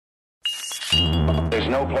There's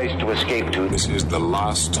no place to escape to. This is the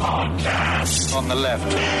last podcast. On the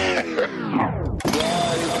left.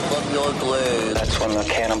 From your glade. That's when the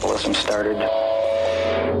cannibalism started.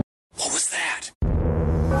 What was that?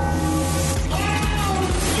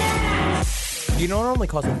 You know, it only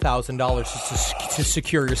costs $1,000 to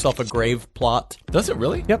secure yourself a grave plot. Does it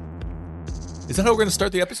really? Yep. Is that how we're going to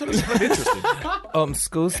start the episode? I'm interested.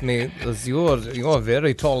 Excuse me, you're a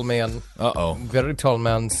very tall man. Uh-oh. Very tall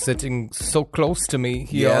man sitting so close to me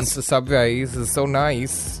here on the subway. This is so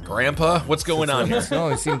nice. Grandpa, what's going on here? No,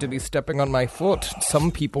 you seem to be stepping on my foot. Some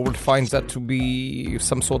people would find that to be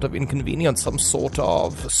some sort of inconvenience, some sort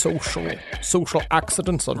of social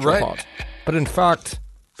accidents on your part. But in fact,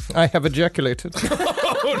 I have ejaculated.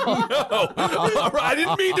 Oh, no. All right, I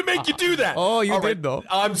didn't mean to make you do that. Oh, you All did, though.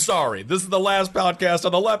 I'm sorry. This is the last podcast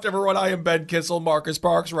on the left, everyone. I am Ben Kissel, Marcus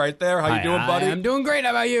Parks right there. How you doing, buddy? I'm doing great.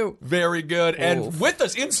 How about you? Very good. And with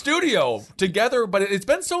us in studio together, but it's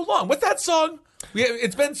been so long. What's that song?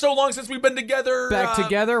 It's been so long since we've been together. Back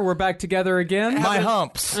together. We're back together again. My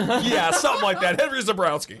humps. Yeah, something like that. Henry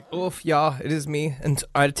Zabrowski. Oof, yeah, it is me. And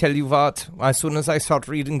I'll tell you what, as soon as I start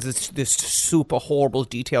reading this super horrible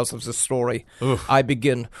details of the story, I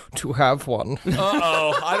begin to have one.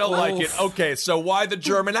 Uh-oh, I don't like it. Okay, so why the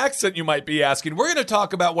German accent, you might be asking? We're going to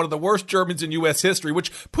talk about one of the worst Germans in U.S. history,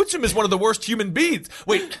 which puts him as one of the worst human beings.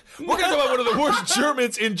 Wait, we're going to talk about one of the worst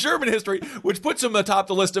Germans in German history, which puts him atop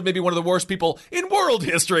the list of maybe one of the worst people in world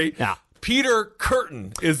history. Yeah. Peter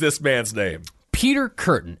Kürten is this man's name. Peter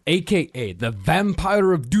Kürten, a.k.a. the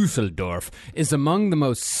Vampire of Dusseldorf, is among the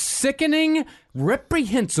most sickening,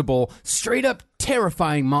 reprehensible, straight-up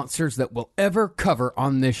terrifying monsters that we'll ever cover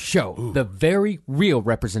on this show. Ooh. The very real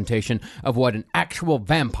representation of what an actual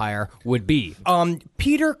vampire would be.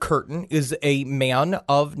 Peter Kürten is a man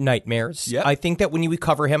of nightmares. Yep. I think that when we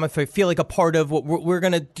cover him, I feel like a part of what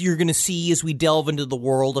you're gonna see as we delve into the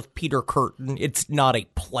world of Peter Kürten, it's not a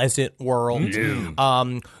pleasant world.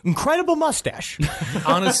 Incredible mustache.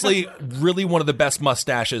 Honestly, really one of the best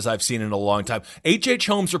mustaches I've seen in a long time. H.H.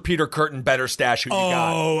 Holmes or Peter Kürten, better stash? Who you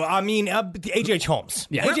got? Oh, I mean, H.H. Holmes.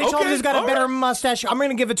 Yeah. H.H. Holmes has got a better mustache. I'm going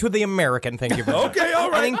to give it to the American. Thank you for that. Okay, all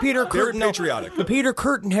right. I think Peter Kürten. Very patriotic. Peter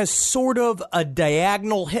Kürten has sort of a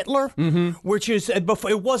diagonal Hitler, which is before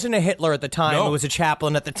it wasn't a Hitler at the time. No. It was a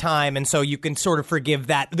chaplain at the time, and so you can sort of forgive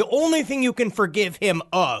that. The only thing you can forgive him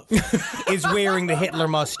of is wearing the Hitler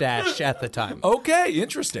mustache at the time. Okay,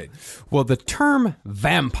 interesting. Well, the term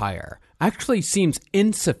vampire actually seems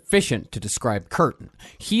insufficient to describe Kürten.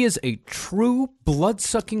 He is a true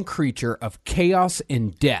blood-sucking creature of chaos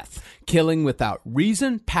and death, killing without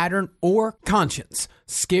reason, pattern, or conscience.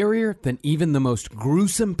 Scarier than even the most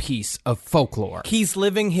gruesome piece of folklore. He's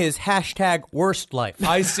living his #worst life.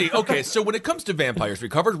 I see. Okay, so when it comes to vampires, we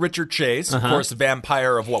covered Richard Chase, of course,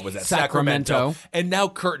 Vampire of what was that? Sacramento. And now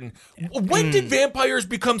Kürten. When did vampires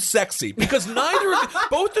become sexy? Because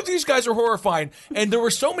both of these guys are horrifying, and there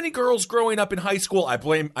were so many girls growing up in high school. I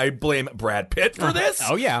blame Brad Pitt for this.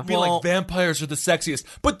 Oh, yeah. Being like, vampires are the sexiest.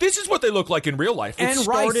 But this is what they look like in real life. And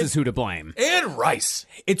Rice is who to blame. And Rice.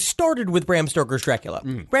 It started with Bram Stoker's Dracula.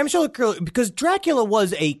 Bram Stoker, because Dracula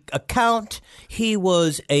was a count, he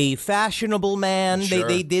was a fashionable man. Sure.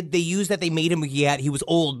 They used that. They made him. He was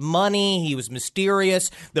old money. He was mysterious.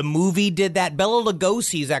 The movie did that. Bela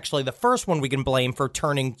Lugosi is actually the first one we can blame for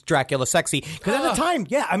turning Dracula sexy. Because at the time,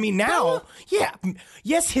 now,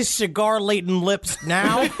 yes, his cigar-laden lips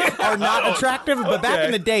now are not attractive, but back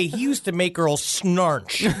in the day, he used to make girls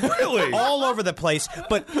snarch. Really? All over the place.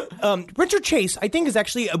 But Richard Chase, I think, is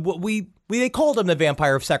actually what they called him the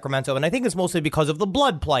Vampire of Sacramento, and I think it's mostly because of the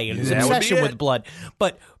blood play and his obsession with blood.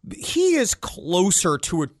 But he is closer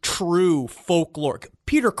to a true folklore.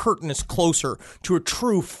 Peter Kürten is closer to a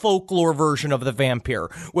true folklore version of the vampire,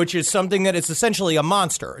 which is something that is essentially a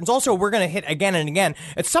monster. It's also, we're going to hit again and again,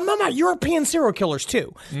 it's some of my European serial killers,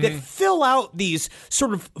 too, that fill out these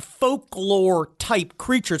sort of folklore-type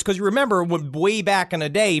creatures. Because you remember, way back in the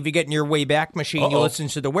day, if you get in your Wayback Machine, you listen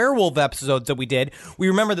to the werewolf episodes that we did, we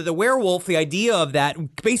remember that the werewolf, the idea of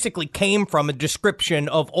that basically came from a description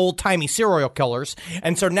of old-timey serial killers.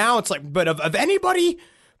 And so now it's like, but of anybody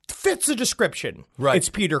fits the description. Right. It's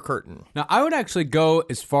Peter Kürten. Now, I would actually go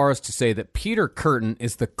as far as to say that Peter Kürten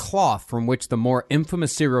is the cloth from which the more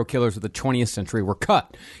infamous serial killers of the 20th century were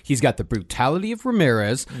cut. He's got the brutality of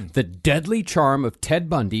Ramirez, the deadly charm of Ted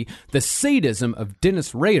Bundy, the sadism of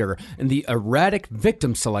Dennis Rader, and the erratic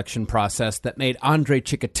victim selection process that made Andre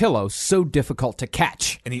Chikatilo so difficult to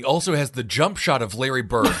catch. And he also has the jump shot of Larry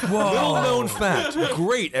Bird. Well-known fact.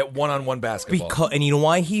 Great at one-on-one basketball. And you know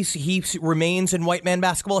why he remains in white man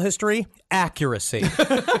basketball history? Accuracy.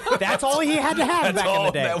 That's all he had to have back in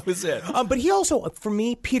the day. That was it. But he also, for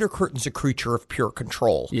me, Peter Kürten's a creature of pure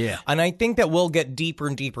control. Yeah. And I think that we'll get deeper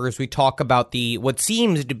and deeper as we talk about what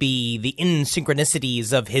seems to be the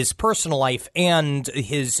insynchronicities of his personal life and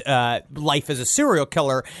his life as a serial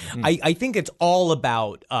killer. I think it's all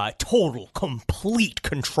about total, complete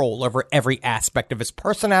control over every aspect of his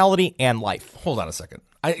personality and life. Hold on a second.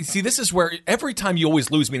 I see. This is where every time you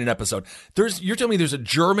always lose me in an episode. You're telling me there's a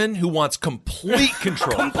German who wants complete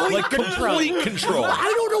control, complete control.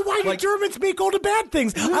 I don't know why the Germans make all the bad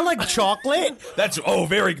things. I like chocolate. That's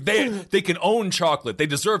they can own chocolate. They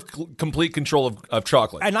deserve complete control of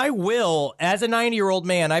chocolate. And I will, as a 90-year-old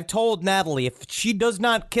man, I've told Natalie if she does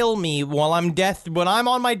not kill me when I'm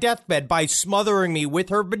on my deathbed by smothering me with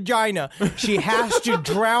her vagina, she has to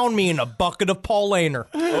drown me in a bucket of Paulaner.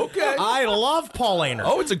 Okay. I love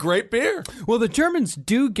Paulaner. Oh, it's a great beer. Well, the Germans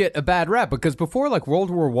do get a bad rap because before like World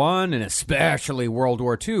War I and especially World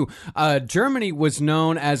War II, Germany was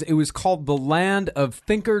known as, it was called the land of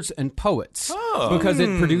thinkers and poets because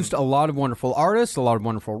it produced a lot of wonderful artists, a lot of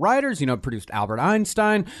wonderful writers. It produced Albert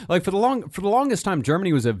Einstein. Like for the longest time,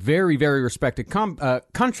 Germany was a very, very respected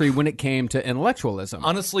country when it came to intellectualism.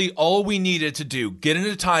 Honestly, all we needed to do, get in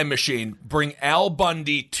a time machine, bring Al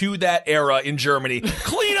Bundy to that era in Germany,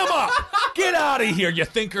 clean him up, get out of here, you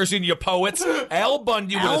thinkers and you poets. Al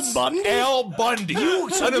Bundy. Al Bundy,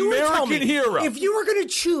 an American hero. If you were going to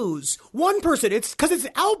choose one person, it's because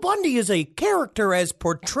Al Bundy is a character as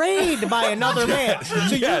portrayed by another man.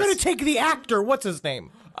 So you're going to take the actor. What's his name?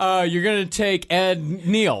 You're going to take Ed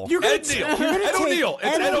Neal. Ed O'Neill.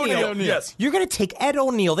 Yes. You're going to take Ed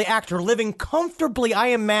O'Neill, the actor, living comfortably, I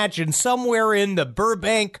imagine, somewhere in the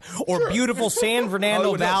Burbank or beautiful San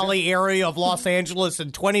Fernando Valley area of Los Angeles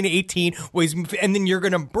in 2018, and then you're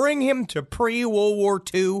going to bring him to pre-World War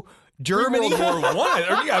II Germany. World War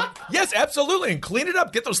I. Yeah, yes, absolutely. And clean it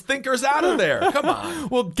up. Get those thinkers out of there. Come on.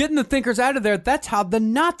 Well, getting the thinkers out of there, that's how the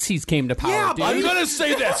Nazis came to power. Yeah, dude. I'm going to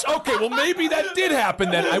say this. Okay, well, maybe that did happen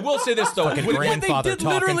then. I will say this, though. They did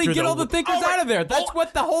literally get all the thinkers out of there. That's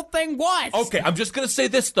what the whole thing was. Okay, I'm just going to say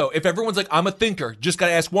this, though. If everyone's like, I'm a thinker, just got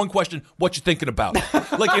to ask one question. What you thinking about?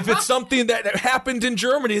 Like, if it's something that happened in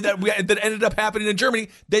Germany, that ended up happening in Germany,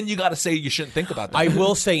 then you got to say you shouldn't think about that. I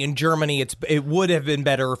will say in Germany, it would have been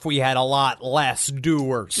better if we had a lot less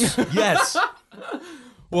doers. Yes.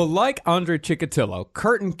 Well, like Andre Chikatilo,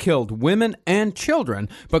 Kürten killed women and children,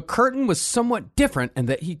 but Kürten was somewhat different in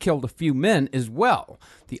that he killed a few men as well.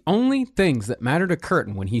 The only things that mattered to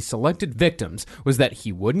Kürten when he selected victims was that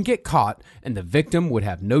he wouldn't get caught and the victim would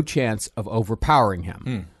have no chance of overpowering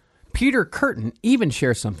him. Peter Kürten even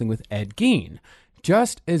shares something with Ed Gein.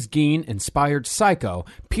 Just as Gein inspired Psycho,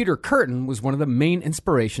 Peter Kürten was one of the main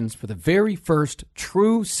inspirations for the very first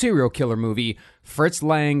true serial killer movie, Fritz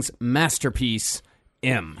Lang's masterpiece,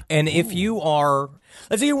 M. And if you are,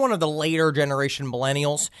 let's say you're one of the later generation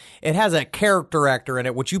millennials, it has a character actor in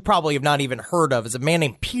it, which you probably have not even heard of. It's a man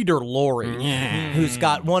named Peter Lorre, who's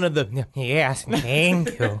got one of the,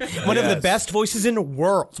 one of the best voices in the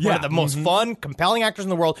world. One of the most fun, compelling actors in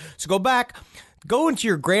the world. So go into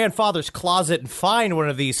your grandfather's closet and find one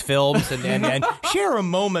of these films and share a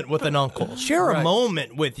moment with an uncle. Share a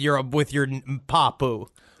moment with your papu.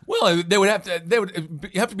 Well, you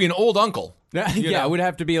have to be an old uncle. It would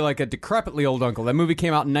have to be like a decrepitly old uncle. That movie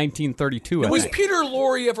came out in 1932. Was Peter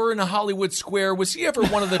Lorre ever in a Hollywood Square? Was he ever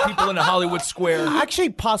one of the people in a Hollywood Square? Actually,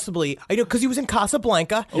 possibly. I know because he was in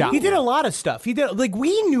Casablanca. Yeah. He did a lot of stuff. We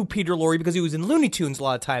knew Peter Lorre because he was in Looney Tunes a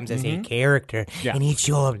lot of times as a character, and he'd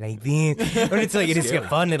show up like this. And it's like it's a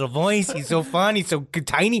fun little voice. He's so fun. He's so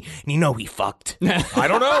tiny, and he fucked. I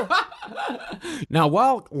don't know. Now,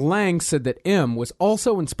 while Lang said that M was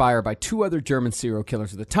also inspired by two other German serial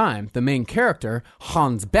killers at the time, the main character,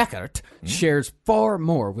 Hans Beckert, shares far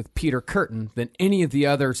more with Peter Kürten than any of the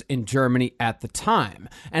others in Germany at the time.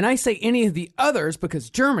 And I say any of the others because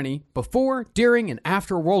Germany, before, during, and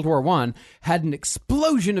after World War I, had an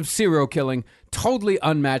explosion of serial killing totally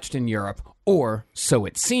unmatched in Europe, or so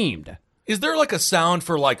it seemed. Is there like a sound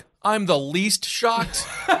for like, I'm the least shocked?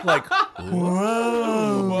 Like,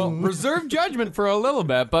 whoa. Well, reserve judgment for a little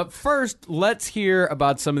bit, but first, let's hear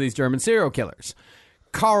about some of these German serial killers.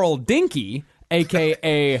 Karl Denke,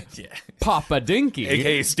 a.k.a. Papa Dinky.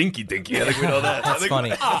 AKA Stinky Dinky. I think we know that. That's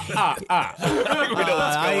funny. I think we know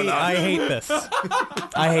what's going on. I hate this.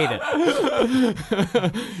 I hate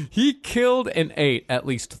it. He killed and ate at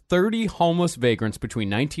least 30 homeless vagrants between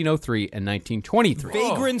 1903 and 1923.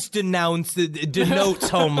 Vagrants denotes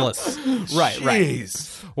homeless. Right.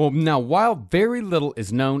 Jeez. Well, now, while very little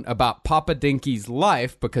is known about Papa Dinky's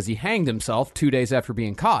life because he hanged himself 2 days after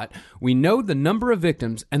being caught, we know the number of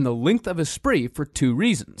victims and the length of his spree for two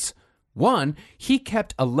reasons. One, he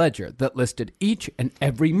kept a ledger that listed each and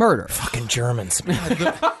every murder. Fucking Germans.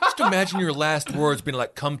 Just imagine your last words being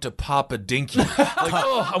like, come to Papa Dinky. Like,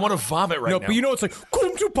 oh, I want to vomit right now. But it's like,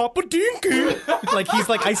 come to Papa Dinky. Like, he's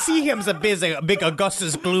like, I see him as a big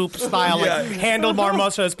Augustus Gloop style, like, handlebar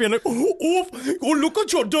mustache, being like, oh, look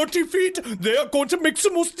at your dirty feet. They are going to make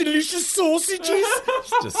some most delicious sausages.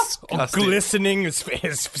 It's disgusting. Glistening,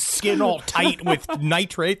 his skin all tight with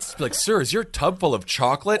nitrates. Like, sir, is your tub full of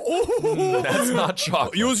chocolate? That's not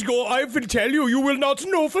chocolate. I will tell you, you will not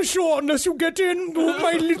know for sure unless you get in. Oh,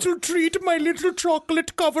 my little treat, my little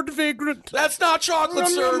chocolate-covered vagrant. That's not chocolate,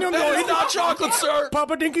 sir. That is not chocolate, sir.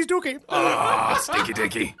 Papa Dinky's dookie. Ah, Stinky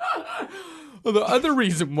Dinky. Well, the other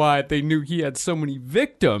reason why they knew he had so many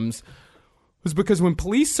victims was because when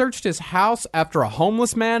police searched his house after a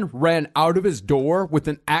homeless man ran out of his door with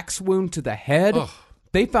an axe wound to the head,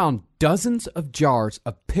 they found dozens of jars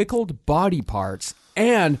of pickled body parts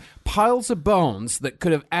and piles of bones that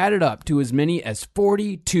could have added up to as many as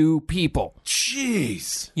 42 people.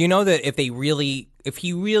 Jeez. You know that if he really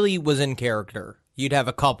was in character, you'd have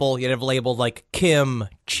a couple, you'd have labeled like Kim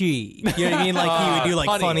Chi. You know what I mean? Like he would do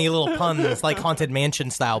like funny little puns, like Haunted Mansion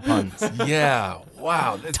style puns. Yeah.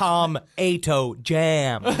 Wow. Tom Ato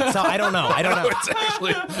Jam. So I don't know. It's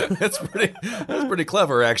actually that's pretty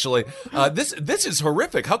clever. Actually, this is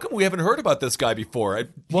horrific. How come we haven't heard about this guy before?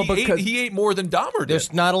 He ate more than Dahmer did.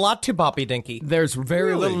 There's not a lot to Papa Dinky. There's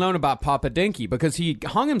very little known about Papa Dinky because he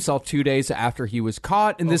hung himself 2 days after he was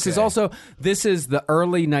caught, and this is the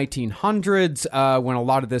early 1900s when a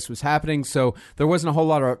lot of this was happening. So there wasn't a whole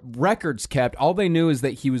lot of records kept. All they knew is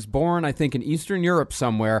that he was born, I think, in Eastern Europe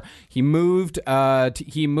somewhere. He moved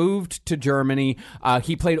to Germany.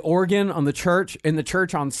 He played organ in the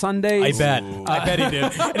church on Sundays. I bet he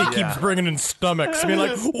did. And he keeps bringing in stomachs. Being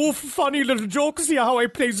like, oh, funny little joke. See how I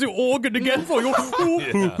play the organ again for you.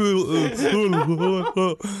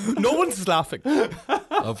 No one's laughing.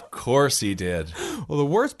 Of course he did. Well, the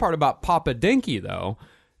worst part about Papa Dinky, though,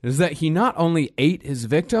 is that he not only ate his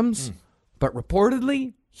victims, but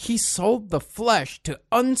reportedly he sold the flesh to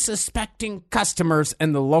unsuspecting customers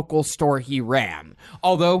in the local store he ran.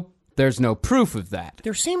 Although there's no proof of that.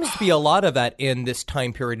 There seems to be a lot of that in this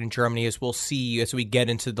time period in Germany, as we'll see as we get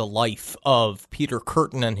into the life of Peter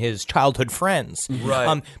Kürten and his childhood friends.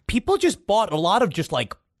 Right. People just bought a lot of just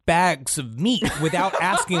like bags of meat without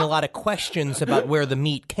asking a lot of questions about where the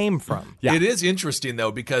meat came from. Yeah. It is interesting,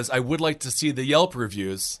 though, because I would like to see the Yelp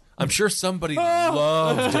reviews. I'm sure somebody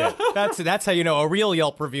loved it. That's how you know a real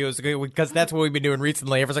Yelp review is, because that's what we've been doing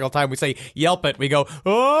recently. Every single time we say Yelp it, we go,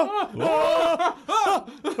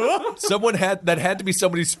 Someone had to be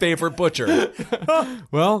somebody's favorite butcher.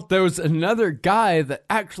 Well, there was another guy that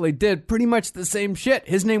actually did pretty much the same shit.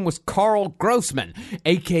 His name was Karl Grossman,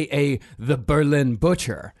 a.k.a. the Berlin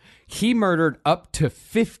Butcher. He murdered up to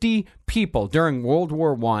 50 people during World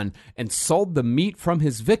War I and sold the meat from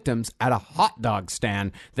his victims at a hot dog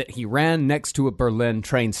stand that he ran next to a Berlin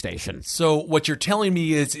train station. So what you're telling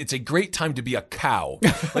me is it's a great time to be a cow.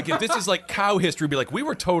 Like if this is like cow history, be like, we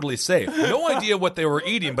were totally safe. No idea what they were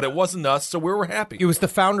eating, but it wasn't us, so we were happy. It was the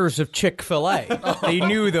founders of Chick-fil-A. They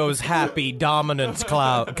knew those happy dominance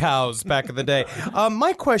cows back in the day.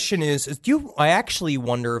 My question is I actually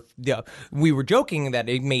wonder if we were joking that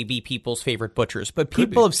it may be people's favorite butchers, but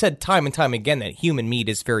people have said time and time again that human meat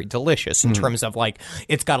is very delicious in terms of like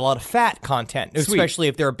it's got a lot of fat content, especially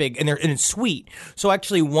if they're big and it's sweet. So I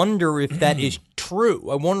actually wonder if that is true.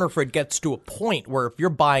 I wonder if it gets to a point where if you're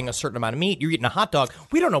buying a certain amount of meat, you're eating a hot dog.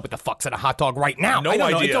 We don't know what the fuck's in a hot dog right now. No I don't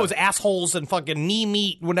idea. know. It's those assholes and fucking knee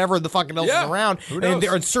meat, whatever the fucking else is around. And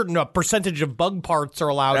there are a certain percentage of bug parts are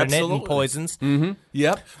allowed in it and poisons. Mm-hmm.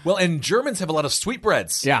 Yep. Well, and Germans have a lot of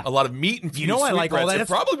sweetbreads. Yeah. A lot of meat and I like all that. It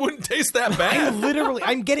probably wouldn't taste that bad.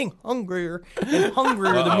 I'm getting hungrier and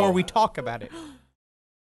hungrier the more we talk about it.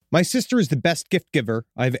 My sister is the best gift giver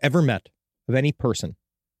I've ever met of any person.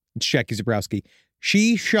 It's Jackie Zabrowski.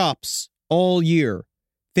 She shops all year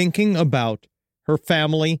thinking about her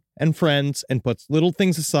family and friends and puts little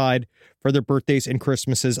things aside for their birthdays and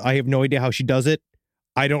Christmases. I have no idea how she does it.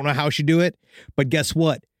 I don't know how she do it. But guess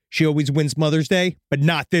what? She always wins Mother's Day, but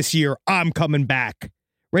not this year. I'm coming back.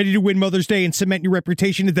 Ready to win Mother's Day and cement your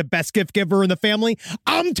reputation as the best gift giver in the family?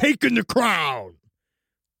 I'm taking the crown.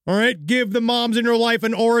 All right, give the moms in your life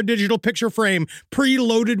an Aura digital picture frame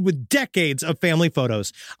preloaded with decades of family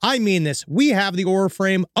photos. I mean this. We have the Aura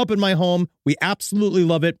frame up in my home. We absolutely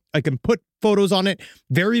love it. I can put photos on it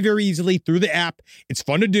very, very easily through the app. It's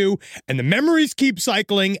fun to do, and the memories keep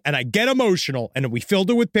cycling, and I get emotional. And we filled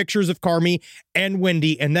it with pictures of Carmi and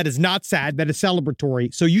Wendy, and that is not sad. That is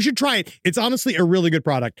celebratory. So you should try it. It's honestly a really good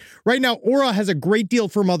product. Right now, Aura has a great deal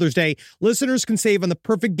for Mother's Day. Listeners can save on the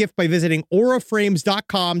perfect gift by visiting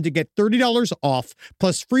auraframes.com to get $30 off,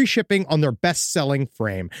 plus free shipping on their best-selling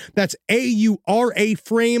frame. That's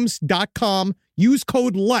auraframes.com. Use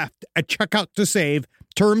code LEFT at checkout to save.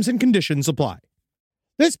 Terms and conditions apply.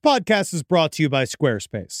 This podcast is brought to you by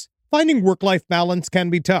Squarespace. Finding work-life balance can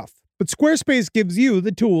be tough, but Squarespace gives you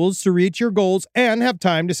the tools to reach your goals and have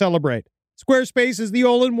time to celebrate. Squarespace is the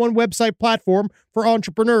all-in-one website platform for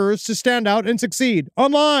entrepreneurs to stand out and succeed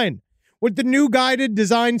online. With the new guided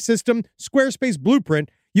design system, Squarespace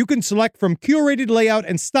Blueprint, you can select from curated layout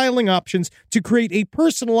and styling options to create a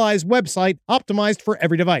personalized website optimized for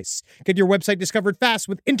every device. Get your website discovered fast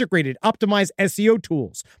with integrated, optimized SEO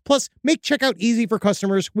tools. Plus, make checkout easy for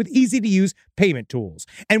customers with easy-to-use payment tools.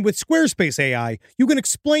 And with Squarespace AI, you can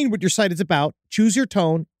explain what your site is about, choose your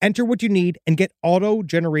tone, enter what you need, and get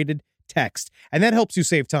auto-generated text. And that helps you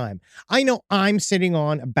save time. I know I'm sitting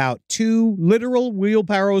on about 2 literal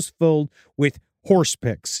wheelbarrows filled with horse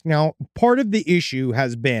pics. Now, part of the issue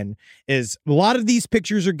is a lot of these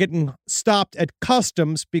pictures are getting stopped at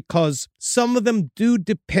customs because some of them do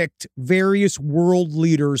depict various world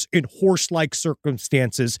leaders in horse-like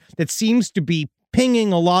circumstances that seems to be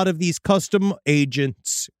pinging a lot of these custom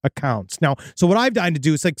agents' accounts. Now, so what I've done to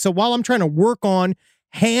do is while I'm trying to work on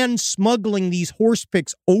hand smuggling these horse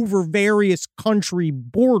pics over various country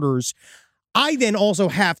borders, I then also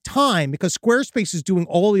have time, because Squarespace is doing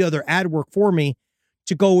all the other ad work for me,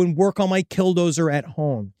 to go and work on my Killdozer at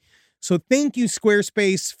home. So thank you,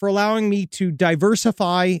 Squarespace, for allowing me to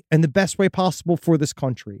diversify in the best way possible for this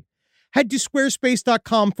country. Head to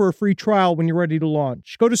squarespace.com for a free trial when you're ready to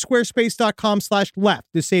launch. Go to squarespace.com/left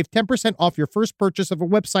to save 10% off your first purchase of a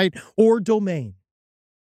website or domain.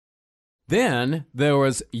 Then there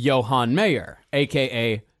was Johann Mayer,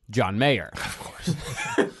 a.k.a. John Mayer. Of course.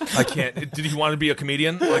 I can't. Did he want to be a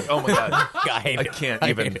comedian? Like, oh my God. I can't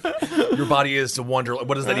even. Your body is a wonder.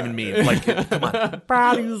 What does that even mean? Like, come on.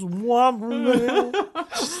 Body is wonderful.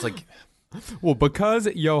 Just like. Well, because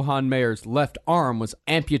Johann Mayer's left arm was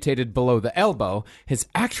amputated below the elbow, his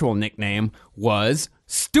actual nickname was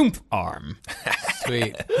Stumpf Arm.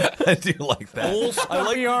 Sweet. I do like that. I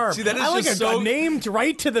like arm. See, that is I like just a so named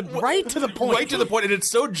right to the point. Right to the point, and it's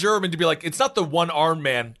so German to be like, it's not the one arm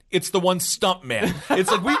man, it's the one stump man.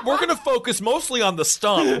 It's like we're going to focus mostly on the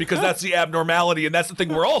stump because that's the abnormality, and that's the thing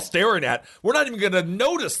we're all staring at. We're not even going to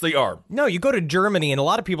notice the arm. No, you go to Germany, and a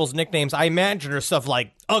lot of people's nicknames, I imagine, are stuff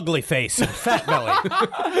like ugly face and fat belly.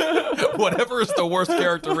 Whatever is the worst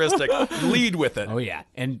characteristic, lead with it. Oh yeah,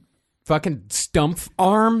 and fucking Stumpf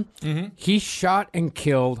Arm, he shot and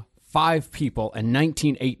killed 5 people in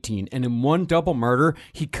 1918, and in one double murder,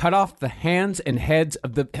 he cut off the hands and heads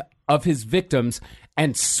of his victims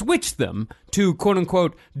and switched them to,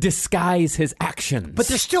 quote-unquote, disguise his actions. But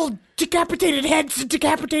there's still decapitated heads and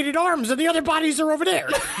decapitated arms, and the other bodies are over there.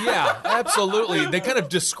 Yeah, absolutely. They kind of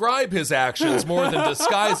describe his actions more than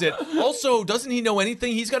disguise it. Also, doesn't he know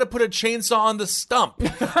anything? He's got to put a chainsaw on the stump.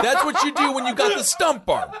 That's what you do when you got the stump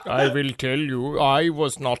arm. I will tell you, I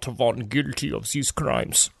was not one guilty of these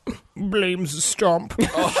crimes. Blames the stump. He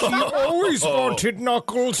always wanted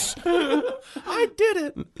Knuckles. I did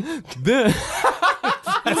it.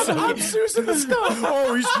 I'm Susan the Stump.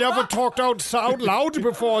 Oh, he's never talked out loud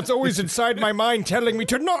before. It's always inside my mind telling me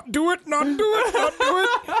to not do it, not do it, not do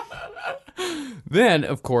it. Then,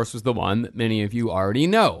 of course, was the one that many of you already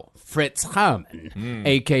know, Fritz Haumann,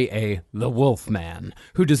 a.k.a. the Wolfman,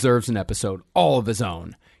 who deserves an episode all of his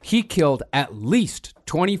own. He killed at least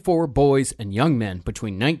 24 boys and young men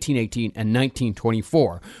between 1918 and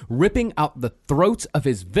 1924, ripping out the throats of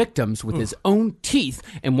his victims with his own teeth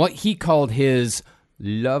in what he called his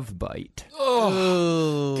love bite.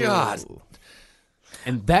 Oh, God.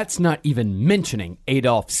 And that's not even mentioning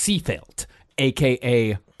Adolf Seefeld,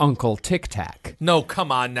 a.k.a. Uncle Tic Tac. No,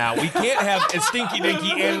 come on now. We can't have a Stinky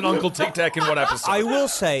Dinky and an Uncle Tic Tac in one episode. I will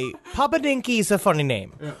say, Papa Dinky is a funny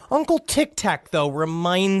name. Yeah. Uncle Tic Tac, though,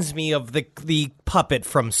 reminds me of the puppet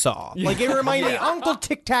from Saw. Like, it reminds me, Uncle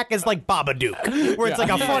Tic Tac is like Babadook, where it's like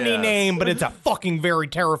a funny name, but it's a fucking very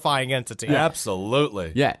terrifying entity. Yeah.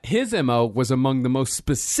 Absolutely. Yeah, his MO was among the most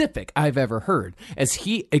specific I've ever heard, as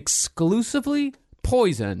he exclusively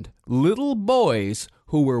poisoned little boys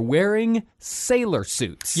who were wearing sailor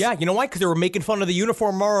suits. Yeah, you know why? Because they were making fun of the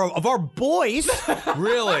uniform of our boys.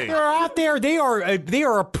 Really? They're out there. They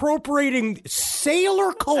are appropriating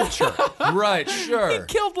sailor culture. Right, sure.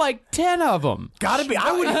 Killed like 10 of them. Gotta be.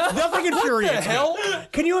 I would. Nothing infuriates me. hell?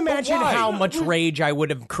 Can you imagine Why? how much rage I would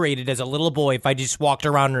have created as a little boy if I just walked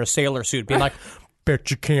around in a sailor suit, being like,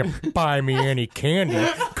 "Bet you can't buy me any candy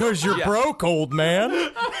because you're broke, old man."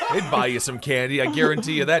 They'd buy you some candy, I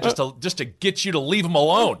guarantee you that, just to get you to leave them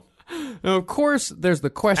alone. Now, of course, there's the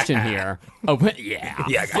question here. You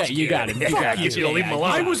got him. Get you to leave them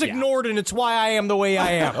alone. I was ignored, and it's why I am the way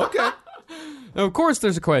I am. Okay. Now, of course,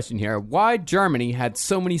 there's a question here. Why Germany had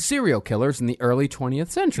so many serial killers in the early 20th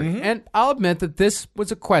century? And I'll admit that this was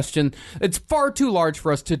a question that's far too large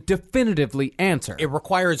for us to definitively answer. It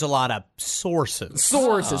requires a lot of sources.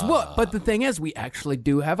 Well, but the thing is, we actually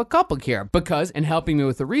do have a couple here because in helping me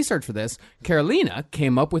with the research for this, Carolina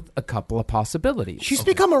came up with a couple of possibilities. She's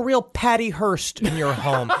become a real Patty Hearst in your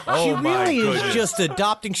home. She my really is goodness. just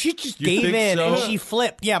adopting. She just gave think in so? and she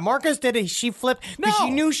flipped. Yeah, Marcus did it. She flipped because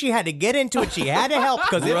she knew she had to get into it. She had to help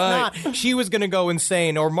because if Right. not, she was going to go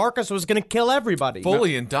insane or Marcus was going to kill everybody.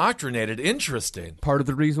 Fully indoctrinated. Interesting. Part of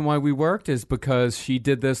the reason why we worked is because she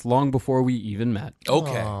did this long before we even met.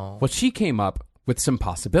 Okay. Well, she came up with some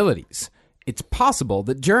possibilities. It's possible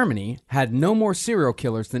that Germany had no more serial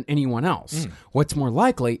killers than anyone else. What's more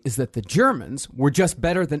likely is that the Germans were just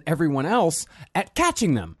better than everyone else at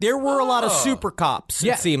catching them. There were a lot of super cops,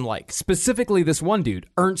 Yeah. it seemed like. Specifically, this one dude,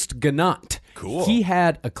 Ernst Gannat. Cool. He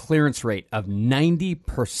had a clearance rate of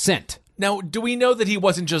 90%. Now, do we know that he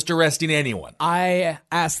wasn't just arresting anyone? I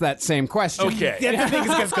asked that same question. Okay.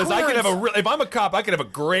 Because I could have if I'm a cop, I could have a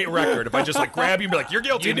great record. If I just like grab you and be like, "You're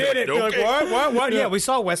guilty." You did it. You're like, Okay. what? Yeah, we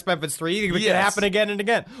saw West Memphis 3. It could Yes. happen again and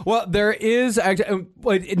again. Well, there is actually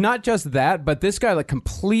not just that, but this guy like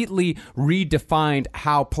completely redefined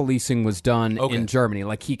how policing was done in Germany.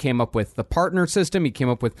 Like he came up with the partner system, he came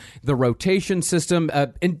up with the rotation system,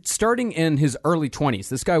 and starting in his early 20s.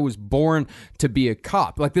 This guy was born to be a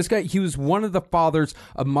cop. Like this guy, he was one of the fathers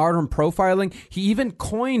of modern profiling. He even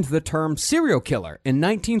coined the term serial killer in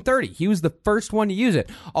 1930. He was the first one to use it,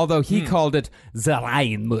 although he called it the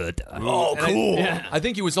Rheinmörder. Oh, cool. I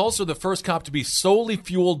think he was also the first cop to be solely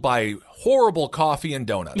fueled by horrible coffee and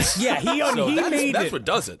donuts. Yeah, he made that's it. what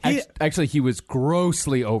does it. Actually, he was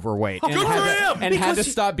grossly overweight and, Good for him! and had to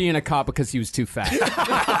stop being a cop because he was too fat.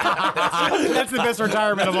 That's the best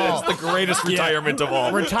retirement of all. That's the greatest retirement of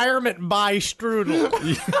all. Retirement by strudel.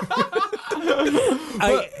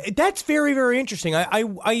 That's very, very interesting. I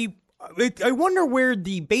wonder where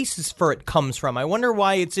the basis for it comes from. I wonder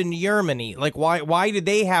why it's in Germany. Like, why did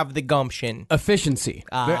they have the gumption? Efficiency.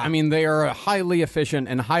 I mean, they are a highly efficient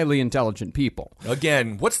and highly intelligent people.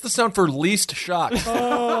 Again, what's the sound for least shock?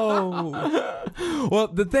 Well,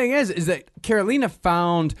 the thing is that Carolina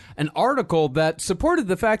found an article that supported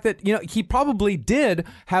the fact that, he probably did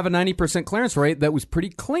have a 90% clearance rate that was pretty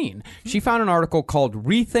clean. She found an article called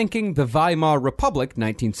Rethinking the Weimar Republic,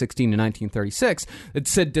 1916 to 1936. It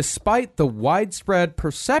said, despite the widespread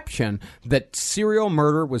perception that serial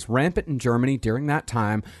murder was rampant in Germany during that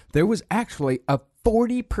time, there was actually a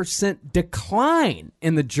 40% decline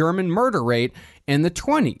in the German murder rate in the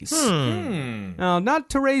 20s. Now, not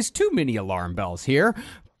to raise too many alarm bells here,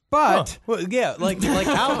 but Well, yeah, like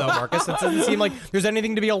how though, Marcus? It doesn't seem like there's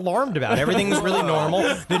anything to be alarmed about. Everything's really normal.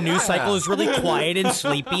 The news cycle is really quiet and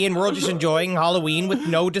sleepy, and we're all just enjoying Halloween with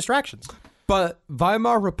no distractions. But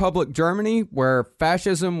Weimar Republic Germany, where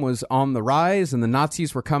fascism was on the rise and the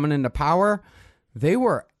Nazis were coming into power, they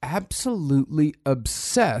were absolutely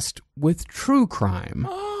obsessed with true crime.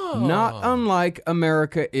 Not unlike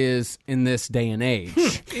America is in this day and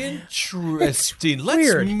age. Interesting. Let's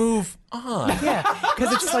Weird. move on. Yeah,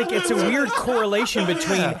 because it's a weird correlation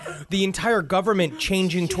between the entire government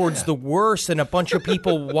changing towards the worse and a bunch of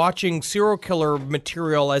people watching serial killer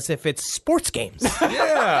material as if it's sports games.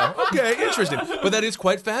 Yeah. Okay. Interesting. But that is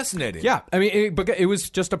quite fascinating. Yeah, I mean, it was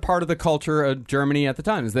just a part of the culture of Germany at the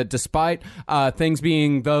time, is that despite things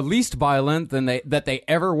being the least violent that they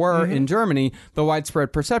ever were in Germany, the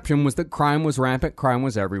widespread perception was that crime was rampant, crime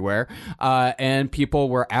was everywhere, and people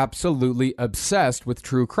were absolutely obsessed with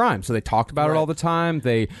true crime. So they They talked about it all the time.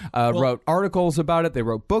 They wrote articles about it. They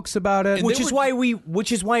wrote books about it. Which is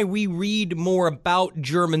why we read more about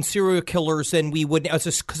German serial killers than we would,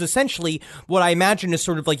 because essentially what I imagine is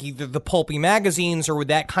sort of like either the pulpy magazines or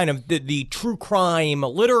that kind of the true crime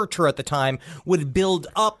literature at the time would build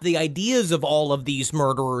up the ideas of all of these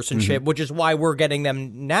murderers and shit, which is why we're getting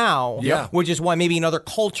them now. Yeah. Which is why maybe in other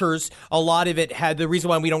cultures, a lot of it had the reason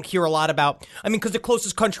why we don't hear a lot about, because the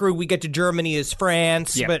closest country we get to Germany is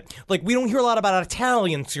France, but like we don't hear a lot about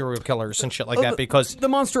Italian serial killers and shit like that because the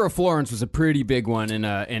Monster of Florence was a pretty big one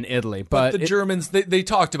in Italy. But the Germans, they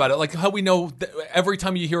talked about it. Like how we know every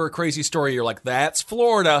time you hear a crazy story, you're like, that's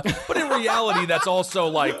Florida. But in reality, that's also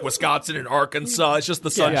like Wisconsin and Arkansas. It's just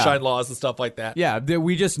the sunshine laws and stuff like that. Yeah,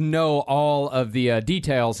 we just know all of the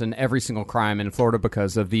details in every single crime in Florida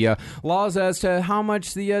because of the laws as to how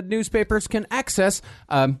much the newspapers can access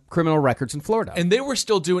criminal records in Florida. And they were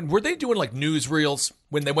they doing like newsreels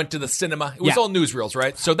when they went to the cinema? It was all newsreels,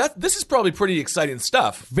 right? So this is probably pretty exciting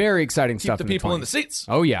stuff. Very exciting stuff. Keep the people in the seats.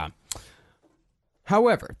 Oh, yeah.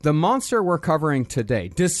 However, the monster we're covering today,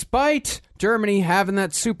 despite Germany having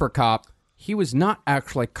that super cop, he was not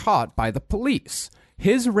actually caught by the police.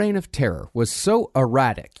 His reign of terror was so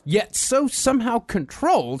erratic, yet so somehow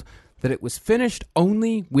controlled, that it was finished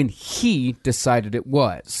only when he decided it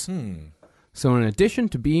was. So in addition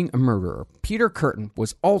to being a murderer, Peter Kürten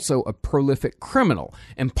was also a prolific criminal,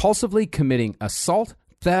 impulsively committing assault,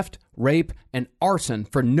 theft, rape, and arson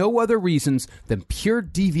for no other reasons than pure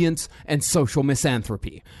deviance and social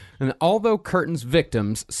misanthropy. And although Kürten's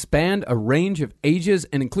victims spanned a range of ages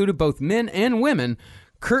and included both men and women,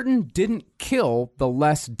 Kürten didn't kill the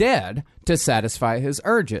less dead to satisfy his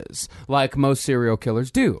urges, like most serial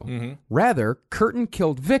killers do. Rather, Kürten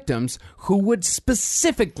killed victims who would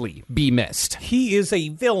specifically be missed. he is a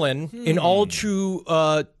villain in all true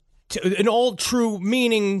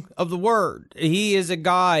meaning of the word. He is a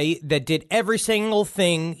guy that did every single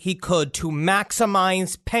thing he could to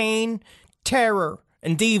maximize pain, terror,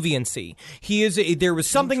 and deviancy. There was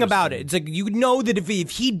something about it. It's like, you know that if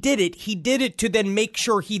he did it to then make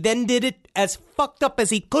sure he then did it as fucked up as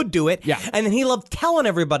he could do it. Yeah. And then he loved telling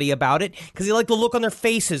everybody about it because he liked the look on their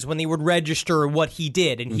faces when they would register what he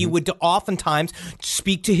did. And he would oftentimes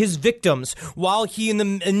speak to his victims while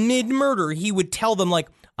in mid-murder, he would tell them like,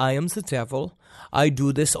 I am the devil. I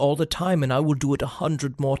do this all the time, and I will do it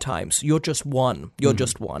 100 more times. You're just one. You're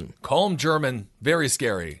just one. Calm German, very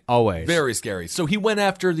scary. Always. Very scary. So he went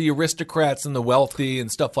after the aristocrats and the wealthy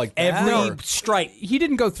and stuff like that? Every strike. He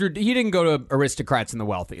didn't go to aristocrats and the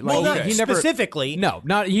wealthy. Like, Well, he never specifically. No,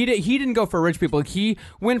 he didn't go for rich people. He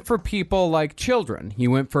went for people like children. He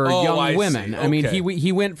went for I young women. see. I mean, Okay.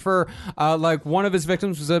 he went for like one of his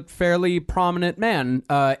victims was a fairly prominent man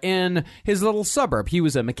in his little suburb. He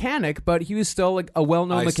was a mechanic, but he was still like a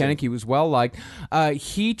well-known mechanic. He was well liked.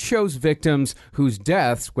 He chose victims whose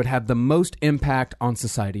deaths would have the most impact on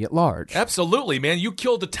society at large. Absolutely, man. You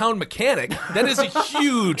killed a town mechanic. That is a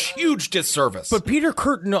huge, huge disservice. But Peter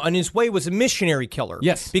Kürten, on his way, was a missionary killer.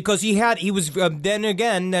 Yes. Because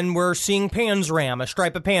then we're seeing Panzram, a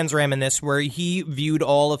stripe of Panzram in this, where he viewed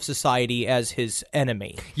all of society as his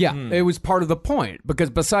enemy. Yeah, it was part of the point, because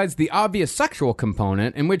besides the obvious sexual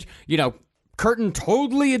component, in which, Kürten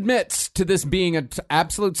totally admits to this being an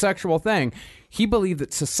absolute sexual thing, he believed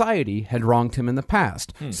that society had wronged him in the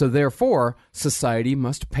past. So therefore, society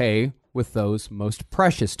must pay with those most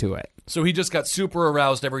precious to it. So he just got super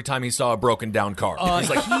aroused every time he saw a broken down car.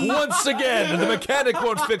 He's like, once again, the mechanic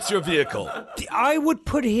won't fix your vehicle. I would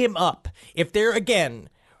put him up if they're, again,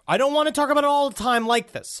 I don't want to talk about it all the time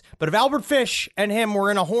like this, but if Albert Fish and him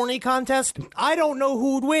were in a horny contest, I don't know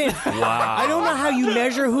who would win. Wow. I don't know how you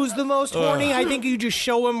measure who's the most horny. I think you just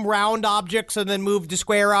show him round objects and then move to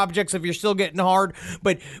square objects if you're still getting hard.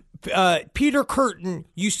 But Peter Kürten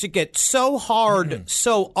used to get so hard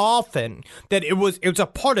so often that it was a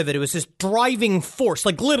part of it. It was his driving force,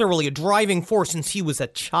 like literally a driving force since he was a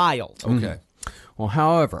child. Okay. Well,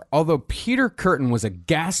 however, although Peter Kürten was a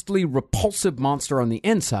ghastly, repulsive monster on the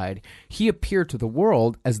inside, he appeared to the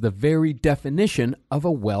world as the very definition of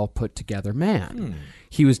a well-put-together man.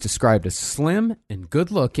 He was described as slim and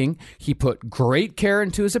good-looking. He put great care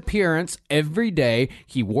into his appearance every day.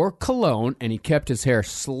 He wore cologne, and he kept his hair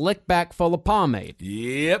slicked back full of pomade.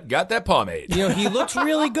 Yep, got that pomade. He looks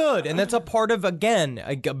really good, and that's a part of, but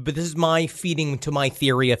this is my feeding to my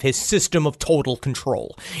theory of his system of total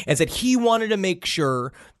control, is that he wanted to make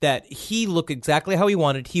sure that he looked exactly how he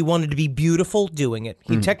wanted. He wanted to be beautiful doing it.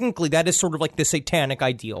 He technically, that is sort of like the satanic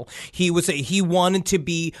ideal. He wanted to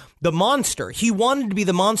be the monster. He wanted to be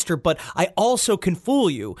the monster, but I also can fool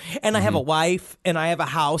you. And I have a wife, and I have a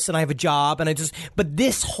house, and I have a job, and but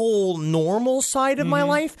this whole normal side of my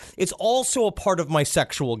life is also a part of my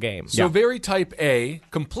sexual game. So very type A,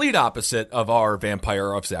 complete opposite of our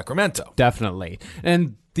Vampire of Sacramento. Definitely.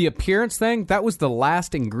 And the appearance thing, that was the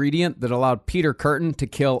last ingredient that allowed Peter Kürten to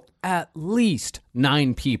kill at least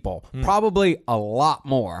 9 people, probably a lot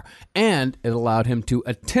more. And it allowed him to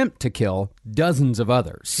attempt to kill dozens of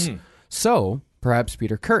others. So perhaps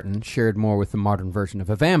Peter Kürten shared more with the modern version of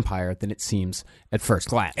a vampire than it seems at first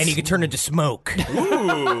glance. And he could turn into smoke.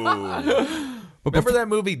 Ooh. Remember that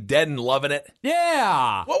movie Dead and Loving It?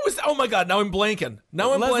 Yeah. What was that? Oh my God, now I'm blanking.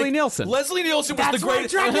 Leslie Nielsen. Leslie Nielsen was the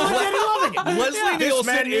greatest. Dracula Dead and Loving It. Leslie Nielsen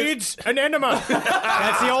Man needs an enema.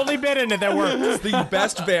 That's the only bit in it that works. is the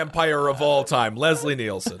best vampire of all time, Leslie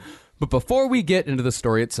Nielsen. But before we get into the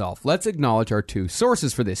story itself, let's acknowledge our 2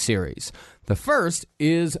 sources for this series. The first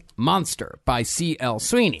is Monster by C.L.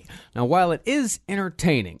 Sweeney. Now, while it is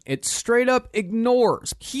entertaining, it straight up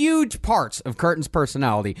ignores huge parts of Kürten's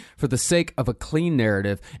personality for the sake of a clean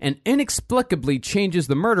narrative and inexplicably changes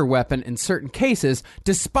the murder weapon in certain cases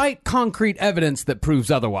despite concrete evidence that proves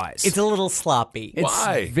otherwise. It's a little sloppy. It's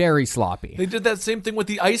Why? very sloppy. They did that same thing with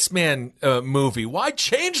the Iceman movie. Why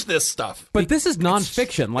change this stuff? But this is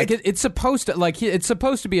nonfiction. It's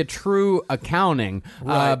supposed to be a true accounting,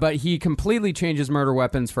 Right. but he completely changes murder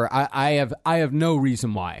weapons for I have no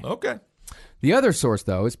reason why. Okay. The other source,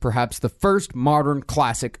 though, is perhaps the first modern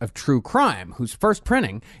classic of true crime, whose first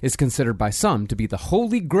printing is considered by some to be the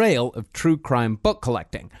holy grail of true crime book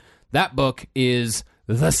collecting. That book is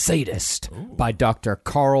The Sadist by Dr.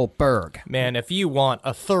 Carl Berg. Man, if you want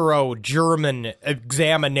a thorough German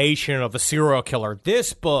examination of a serial killer,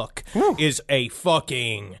 this book is a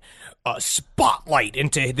fucking spotlight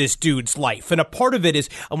into this dude's life. And a part of it is,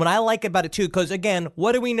 and what I like about it too, because again,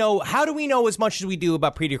 what do we know? How do we know as much as we do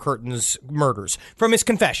about Peter Kürten's murders? From his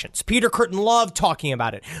confessions. Peter Kürten loved talking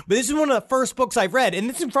about it. But this is one of the first books I've read, and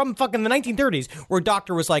this is from fucking the 1930s, where a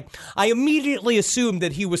doctor was like, I immediately assumed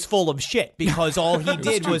that he was full of shit because all he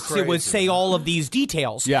did was say all of these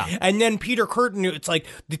details. Yeah. And then Peter Kürten, it's like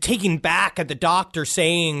taking back at the doctor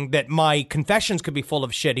saying that my confessions could be full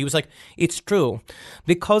of shit. He was like, it's true.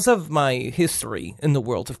 Because of my history in the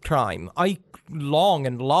world of crime, I long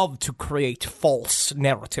and love to create false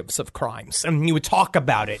narratives of crimes. And he would talk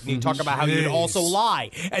about it, and he'd talk about how he would also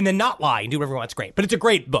lie, and then not lie, and do whatever he wants. Great. But it's a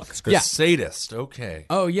great book. The Sadist. Okay.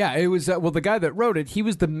 Oh, yeah. It was, the guy that wrote it, he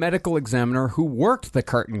was the medical examiner who worked the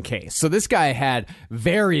Kürten case. So this guy had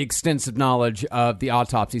very extensive knowledge of the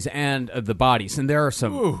autopsies and of the bodies. And there are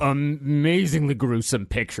some amazingly gruesome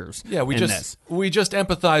pictures. Yeah, we just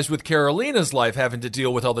empathized with Carolina's life having to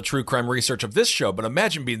deal with all the true crime research of this show, but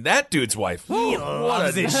imagine being that dude's wife. He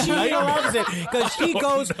loves it. She loves it because he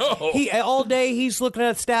goes. He all day he's looking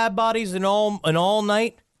at stab bodies, and all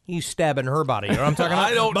night he's stabbing her body. You know what I'm talking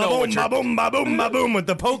about? I don't know. Ba-boom, ba-boom, ba-boom, with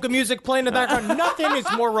the polka music playing in the background. Nothing is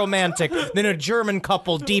more romantic than a German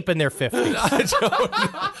couple deep in their 50s. It's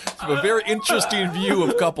a very interesting view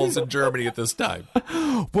of couples in Germany at this time.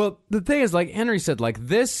 Well, the thing is, like Henry said, like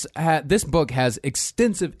this book has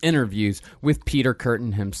extensive interviews with Peter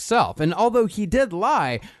Kürten himself. And although he did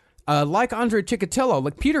lie, like Andre Chikatilo,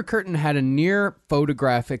 like Peter Kürten had a near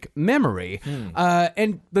photographic memory.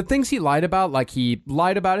 And the things he lied about, like he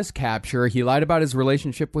lied about his capture, he lied about his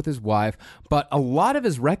relationship with his wife, but a lot of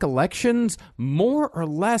his recollections more or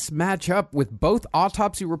less match up with both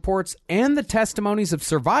autopsy reports and the testimonies of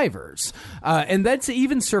survivors. And that's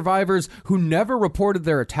even survivors who never reported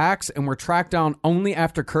their attacks and were tracked down only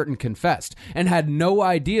after Kürten confessed and had no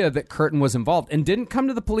idea that Kürten was involved and didn't come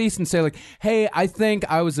to the police and say like, hey, I think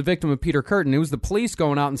I was a victim of Peter Kürten. It was the police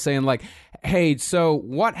going out and saying like, hey, so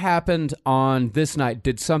what happened on this night?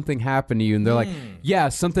 Did something happen to you? And they're like, yeah,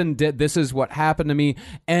 something did. This is what happened to me.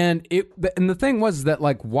 And the thing was that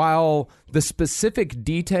like while the specific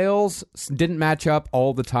details didn't match up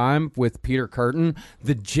all the time with Peter Kürten,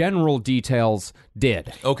 the general details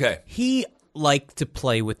did. Okay. He liked to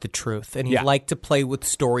play with the truth, and he liked to play with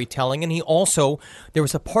storytelling, and he also, there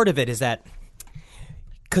was a part of it is that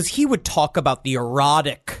because he would talk about the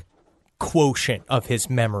erotic quotient of his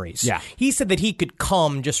memories. Yeah. He said that he could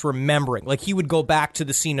come just remembering. Like he would go back to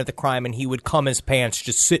the scene of the crime and he would come his pants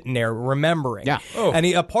just sitting there remembering. Yeah. And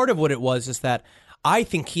a part of what it was is that I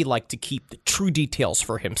think he liked to keep the true details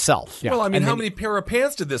for himself. Well, I mean, how many pair of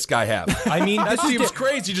pants did this guy have? I mean, that seems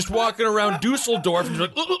crazy. Just walking around Dusseldorf and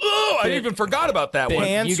just like, I even forgot about that one.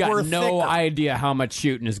 Pants You got were no thicker. idea how much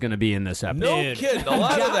shooting is going to be in this episode. No kidding. A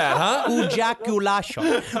lot of that, huh? Ejaculation.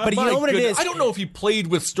 But you My know what goodness. it is? I don't know if he played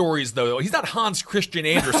with stories, though. He's not Hans Christian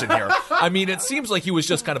Andersen here. I mean, it seems like he was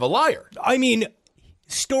just kind of a liar. I mean,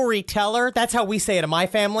 storyteller. That's how we say it in my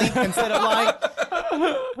family instead of lying.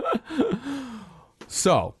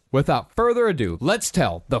 So, without further ado, let's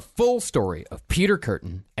tell the full story of Peter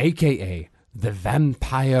Kürten, a.k.a. the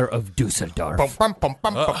Vampire of Dusseldorf. If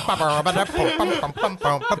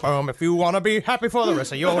you want to be happy for the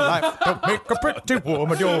rest of your life, don't make a pretty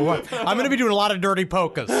woman your wife. I'm going to be doing a lot of dirty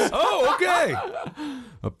polkas. Oh, okay.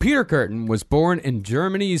 Peter Kürten was born in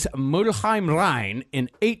Germany's Mudelheim-Rhein in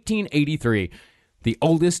 1883, the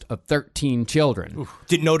oldest of 13 children.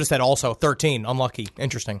 Didn't notice that also. 13. Unlucky.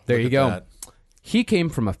 Interesting. There you go. that. He came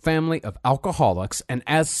from a family of alcoholics, and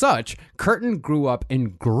as such, Kürten grew up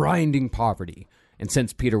in grinding poverty. And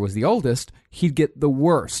since Peter was the oldest, he'd get the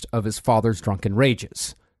worst of his father's drunken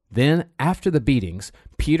rages. Then, after the beatings,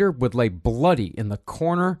 Peter would lay bloody in the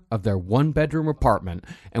corner of their one-bedroom apartment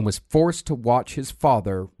and was forced to watch his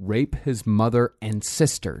father rape his mother and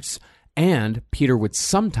sisters. And Peter would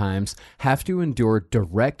sometimes have to endure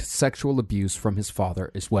direct sexual abuse from his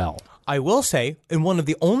father as well. I will say, in one of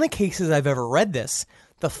the only cases I've ever read this,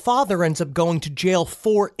 the father ends up going to jail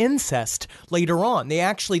for incest later on. They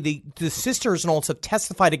actually, the sisters and all stuff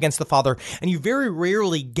testified against the father, and you very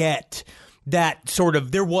rarely get that sort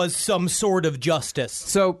of, there was some sort of justice.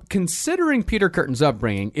 So, considering Peter Kürten's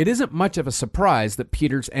upbringing, it isn't much of a surprise that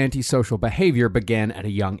Peter's antisocial behavior began at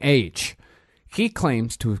a young age. He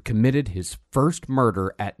claims to have committed his first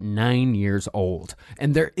murder at 9 years old,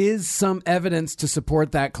 and there is some evidence to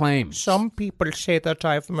support that claim. Some people say that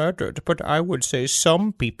I've murdered, but I would say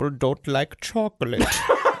some people don't like chocolate.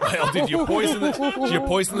 Well, did you poison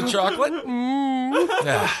the chocolate?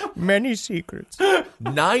 Many secrets.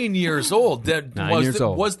 9 years old. 9 years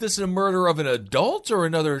old. Was this a murder of an adult or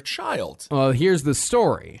another child? Well, here's the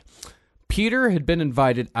story. Peter had been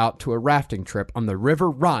invited out to a rafting trip on the River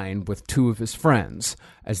Rhine with two of his friends.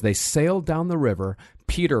 As they sailed down the river,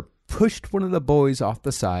 Peter pushed one of the boys off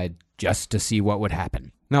the side just to see what would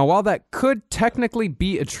happen. Now, while that could technically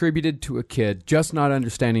be attributed to a kid just not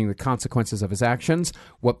understanding the consequences of his actions,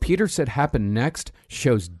 what Peter said happened next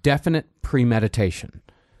shows definite premeditation.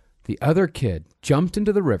 The other kid jumped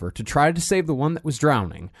into the river to try to save the one that was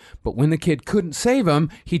drowning, but when the kid couldn't save him,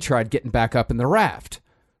 he tried getting back up in the raft.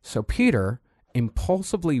 So Peter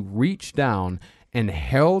impulsively reached down and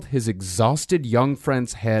held his exhausted young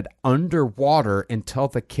friend's head underwater until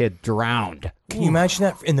the kid drowned. Can you imagine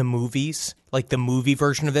that in the movies? Like the movie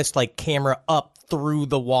version of this, like camera up through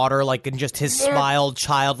the water, like in just his smiled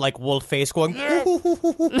childlike wolf face going.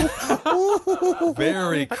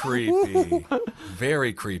 Very creepy.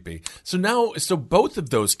 Very creepy. So both of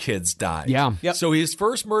those kids died. Yeah. Yep. So his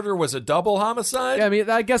first murder was a double homicide? Yeah, I mean,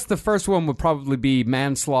 I guess the first one would probably be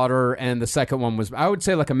manslaughter, and the second one was, I would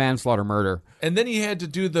say, like a manslaughter murder. And then he had to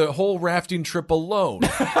do the whole rafting trip alone.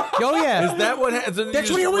 Oh yeah, Is that what happened?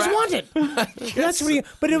 that's what he always wanted. That's what he.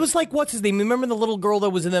 But it was like, what's his name? Remember the little girl that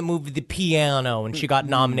was in that movie, The Piano, and she got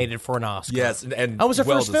nominated for an Oscar. Yes, and that was her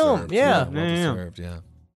first film. well-deserved. Yeah. Well-deserved, yeah.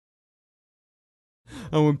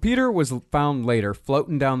 And when Peter was found later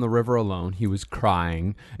floating down the river alone, he was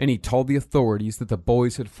crying, and he told the authorities that the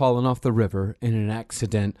boys had fallen off the river in an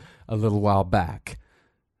accident a little while back.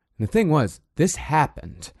 And the thing was, this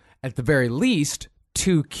happened. At the very least,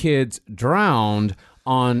 2 kids drowned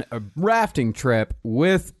on a rafting trip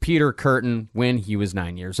with Peter Kürten when he was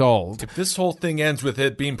 9 years old. If this whole thing ends with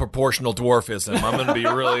it being proportional dwarfism, I'm going to be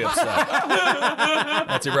really upset.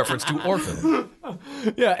 That's a reference to Orphan.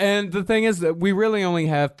 Yeah, and the thing is that we really only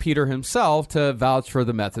have Peter himself to vouch for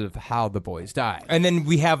the method of how the boys died. And then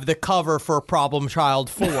we have the cover for Problem Child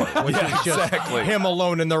 4, which is just him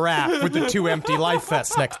alone in the raft with the 2 empty life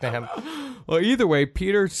vests next to him. Well, either way,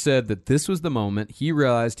 Peter said that this was the moment he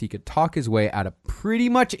realized he could talk his way out of pretty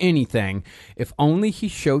much anything if only he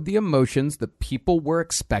showed the emotions that people were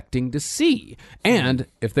expecting to see, and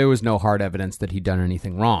if there was no hard evidence that he'd done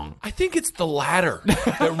anything wrong. I think it's the latter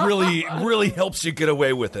that really helps you get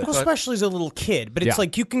away with it. Well, especially as a little kid, but it's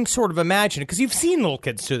like you can sort of imagine it because you've seen little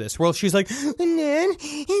kids do this. Where she's like, and then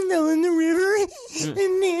he fell in the river,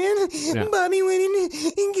 and then Bobby went in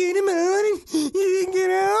and get him out, and he didn't get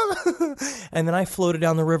out, and then I floated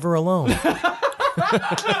down the river alone.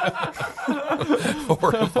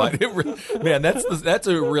 Horrified. Man, that's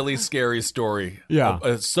a really scary story. Yeah.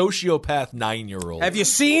 A sociopath 9-year-old. Have you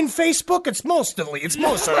seen Facebook? It's most of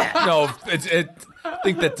that. No, I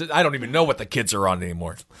think that I don't even know what the kids are on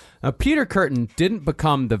anymore. Now, Peter Kürten didn't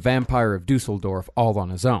become the Vampire of Dusseldorf all on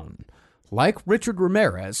his own. Like Richard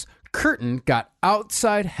Ramirez, Kürten got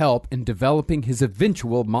outside help in developing his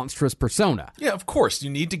eventual monstrous persona. Yeah, of course. You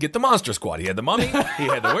need to get the monster squad. He had the mummy. He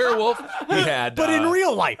had the werewolf. He had. But in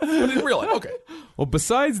real life. Okay. Well,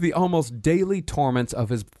 besides the almost daily torments of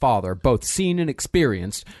his father, both seen and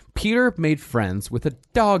experienced, Peter made friends with a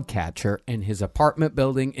dog catcher in his apartment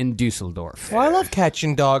building in Dusseldorf. Well, I love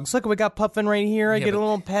catching dogs. Look, we got Puffin right here. I get a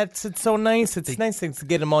little pets. It's so nice. It's nice to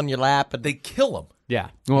get him on your lap. They kill him. Yeah.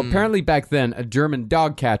 Well, apparently back then, a German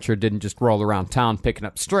dog catcher didn't just roll around town picking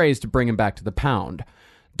up strays to bring him back to the pound.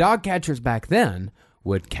 Dog catchers back then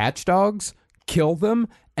would catch dogs, kill them,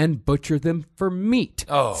 and butcher them for meat,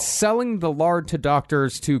 selling the lard to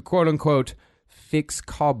doctors to, quote-unquote, fix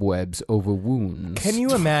cobwebs over wounds. Can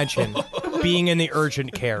you imagine being in the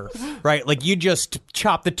urgent care, right? Like you just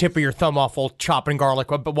chop the tip of your thumb off while chopping garlic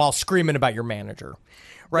while screaming about your manager.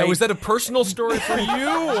 Right. Now, was that a personal story for you,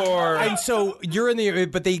 or? And so you're in the,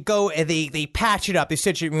 but they go and they patch it up. They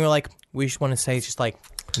stitch it, and we're like, we just want to say, it's just like,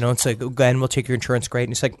 it's like, go ahead and we'll take your insurance, great.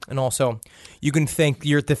 And it's like, and also, you can thank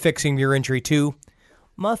the fixing your injury too.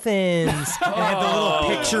 Muffins. And I have the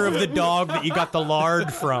little picture of the dog that you got the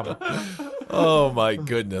lard from. Oh my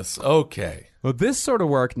goodness. Okay. Well, this sort of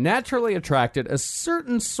work naturally attracted a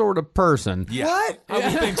certain sort of person. Yeah. What? I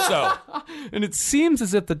would think so. And it seems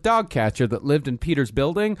as if the dog catcher that lived in Peter's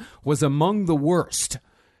building was among the worst.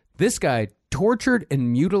 This guy tortured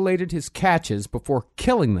and mutilated his catches before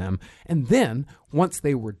killing them, and then, once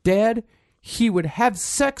they were dead, he would have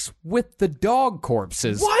sex with the dog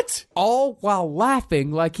corpses. What? All while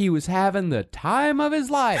laughing like he was having the time of his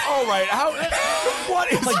life. All right.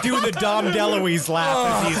 What is like doing the Dom DeLuise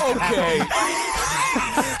laugh as he's okay.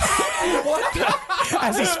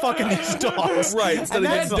 as he's fucking these dogs. Right. Instead of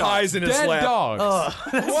getting dies in his Dead lap. dogs.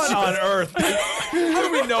 What on earth? How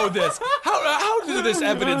do we know this? How did this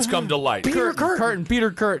evidence come to light? Peter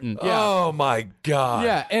Kürten. Yeah. Oh my God.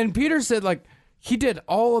 Yeah, and Peter said, like, he did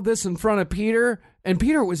all of this in front of Peter, and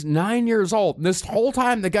Peter was 9 years old. And this whole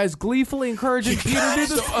time, the guy's gleefully encouraging Peter to do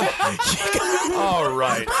this. All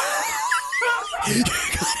right.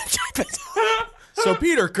 So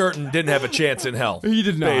Peter Kürten didn't have a chance in hell. He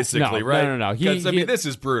did not. Basically, No, right? no. This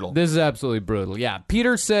is brutal. This is absolutely brutal. Yeah.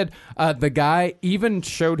 Peter said the guy even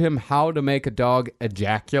showed him how to make a dog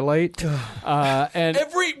ejaculate. And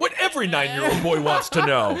every 9-year-old boy wants to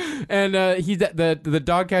know. And the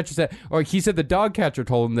dog catcher said, or he said the dog catcher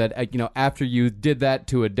told him that after you did that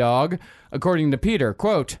to a dog, according to Peter,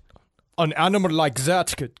 quote, an animal like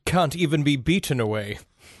that can't even be beaten away.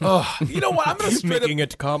 Oh, you know what? I'm going to making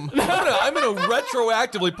it come. I'm going to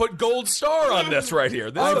retroactively put gold star on this right here.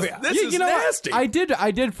 This is nasty. I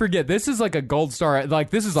did forget. This is like a gold star. Like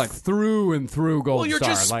this is like through and through gold star. Well, you're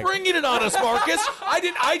just springing it on us, Marcus.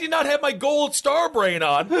 I did not have my gold star brain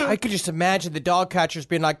on. I could just imagine the dog catchers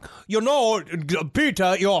being like,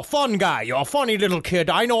 Peter, you're a fun guy. You're a funny little kid.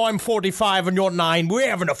 I know I'm 45 and you're 9. We're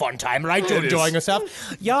having a fun time, right? You're enjoying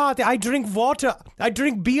yourself. Yeah, I drink water. I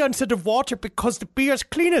drink beer instead of water because the beer is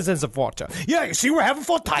cleaner than the water. Yeah, you see, we're having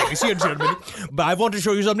fun time. You see, gentlemen. But I want to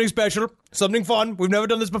show you something special, something fun. We've never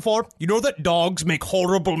done this before. You know that dogs make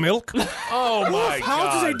horrible milk? Oh, my God.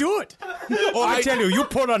 How do they do it? Oh, I tell you, you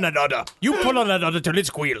pull on that udder. You pull on that udder till it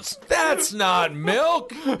squeals. That's not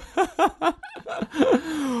milk.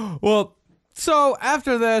 Well, so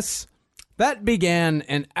after this, that began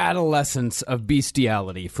an adolescence of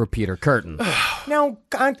bestiality for Peter Kürten. Now,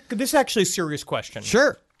 this is actually a serious question.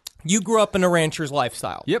 Sure. You grew up in a rancher's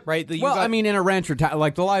lifestyle. Yep. Right? I mean, in a rancher town,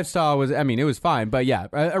 like the lifestyle was, it was fine, but yeah,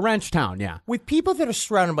 a ranch town, yeah. With people that are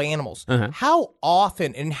surrounded by animals, how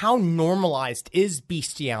often and how normalized is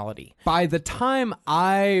bestiality? By the time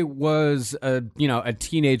I was, a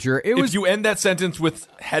teenager, it was... If you end that sentence with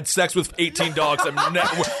had sex with 18 dogs, the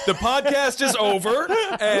podcast is over.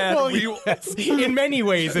 And yes. In many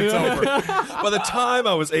ways, it's over. By the time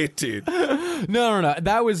I was 18. No.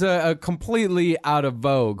 That was a completely out of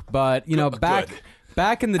vogue. But,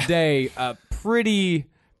 back in the day, pretty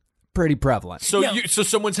prevalent. So so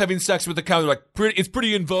someone's having sex with a cow, they're like, it's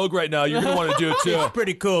pretty in vogue right now. You're going to want to do it too. It's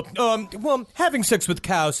pretty cool. Well, having sex with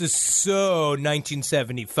cows is so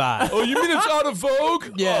 1975. Oh, you mean it's out of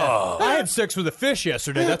vogue? Yeah. Oh. I had sex with a fish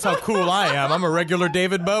yesterday. That's how cool I am. I'm a regular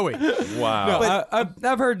David Bowie. Wow. No,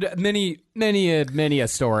 I've heard many many a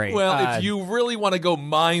story. Well, if you really want to go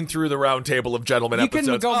mine through the Round Table of Gentlemen You can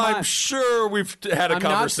episodes, go I'm mine- sure we've had a I'm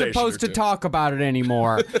not conversation. supposed to talk about it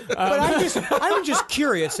anymore. But I'm just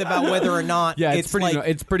curious about whether or not Yeah, it's pretty. like,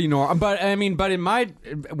 It's pretty normal. But I mean, but in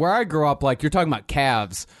where I grew up, like you're talking about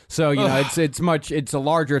calves, so you know it's a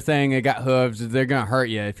larger thing. It got hooves. They're gonna hurt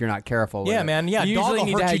you if you're not careful. with Yeah, it. man. Yeah, you dog usually will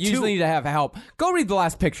need to hurt have, you too. usually need to have help. Go read the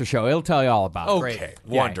last picture show. It'll tell you all about it. Okay,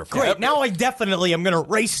 wonderful. Great. Now I definitely am going to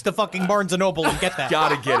race to fucking Barnes & Noble and get that.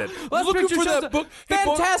 Gotta get it. Last Looking Picture for Show's that a book.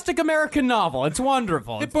 Fantastic American novel. It's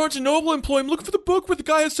wonderful. Hey, Barnes & Noble employee, I'm looking for the book where the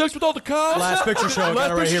guy has sex with all the cows. Last Picture Show. I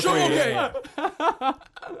got it right here for you. Okay.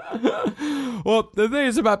 Well, the thing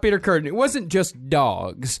is about Peter Kürten, it wasn't just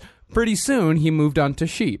dogs. Pretty soon, he moved on to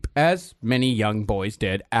sheep, as many young boys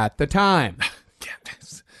did at the time.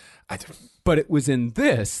 But it was in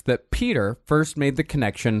this that Peter first made the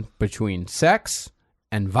connection between sex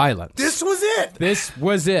and violence. This was it. This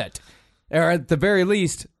was it. Or at the very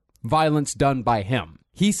least, violence done by him.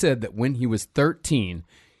 He said that when he was 13,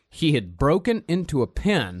 he had broken into a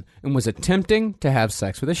pen and was attempting to have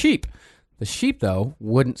sex with a sheep. The sheep, though,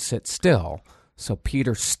 wouldn't sit still, so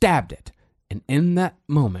Peter stabbed it, and in that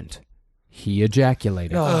moment, he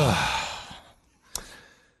ejaculated.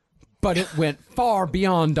 But it went far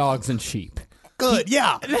beyond dogs and sheep. Good.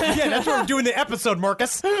 Yeah. Yeah, that's why we're doing the episode,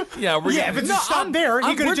 Marcus. Yeah, if it's just stopped there,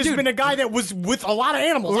 he could have just been a guy that was with a lot of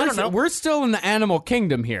animals. I don't know. We're still in the animal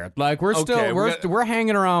kingdom here. Like we're still we're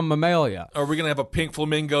hanging around mammalia. Are we gonna have a Pink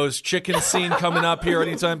Flamingos chicken scene coming up here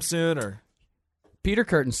anytime soon? Or Peter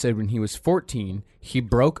Kürten said when he was 14, he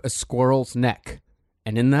broke a squirrel's neck,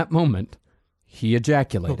 and in that moment, he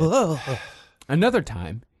ejaculated. Another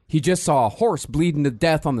time, he just saw a horse bleeding to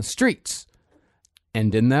death on the streets,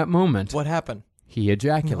 and in that moment, What happened? he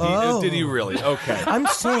ejaculated. did he really? Okay. I'm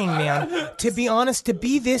saying, man, to be honest, to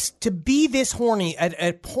be this horny at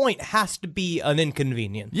a point has to be an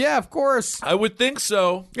inconvenience. Yeah, of course. I would think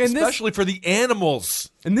so, And this- especially for the animals.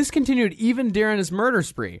 And this continued even during his murder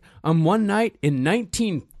spree. On one night in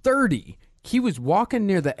 1930, he was walking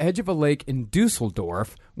near the edge of a lake in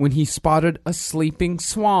Dusseldorf when he spotted a sleeping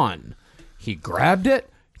swan. He grabbed it,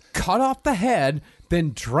 cut off the head,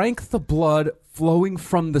 then drank the blood flowing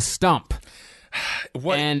from the stump.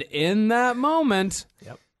 What? And in that moment,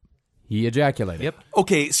 he ejaculated. Yep.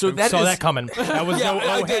 Okay, so that Saw is. that coming. That was Yeah, no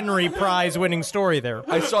I O. did. Henry Prize winning story there.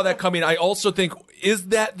 I saw that coming. I also think, is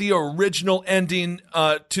that the original ending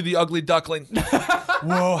to The Ugly Duckling?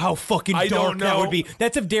 Whoa, how fucking I dark don't that know. would be.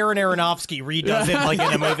 That's if Darren Aronofsky redoes it like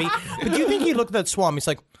in a movie. But do you think he looked at that swamp? He's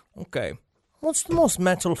like, okay, what's the most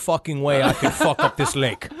metal fucking way I can fuck up this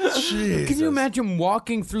lake? Can you imagine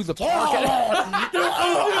walking through the park?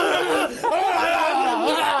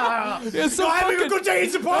 It's so fucking- good day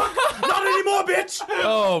in the park. Not anymore, bitch.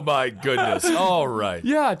 Oh, my goodness. All right.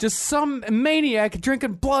 Yeah, just some maniac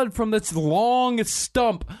drinking blood from this long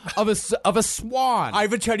stump of a swan. I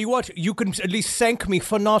would tell you what, you can at least thank me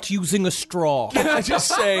for not using a straw. Can I just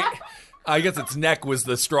say, I guess its neck was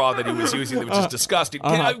the straw that he was using that was just disgusting.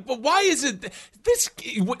 But why is it this?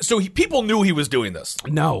 So people knew he was doing this.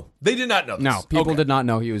 No. They did not know this. No, people Okay. did not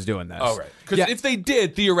know he was doing this. All right. Because if they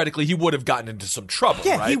did, theoretically, he would have gotten into some trouble,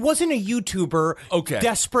 Yeah, right? he wasn't a YouTuber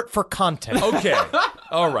desperate for content. Okay.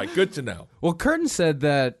 All right. Good to know. Well, Kürten said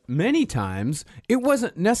that many times it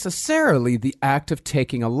wasn't necessarily the act of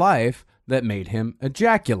taking a life that made him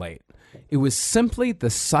ejaculate. It was simply the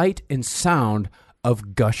sight and sound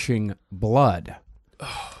of gushing blood.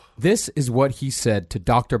 This is what he said to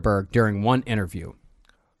Dr. Berg during one interview.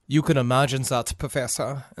 You can imagine that,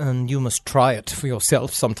 Professor, and you must try it for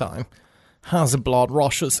yourself sometime. How the blood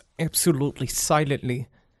rushes absolutely silently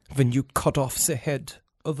when you cut off the head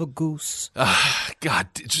of a goose. God,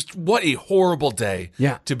 just what a horrible day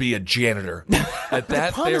to be a janitor at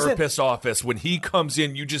that problem is that- therapist's office. When he comes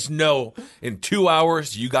in, you just know in 2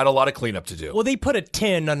 hours you got a lot of cleanup to do. Well, they put a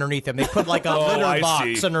tin underneath him. They put like a I litter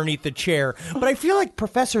box see. underneath the chair. But I feel like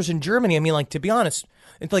professors in Germany, I mean, like, to be honest,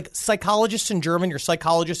 it's like psychologists in Germany or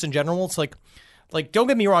psychologists in general, it's like, don't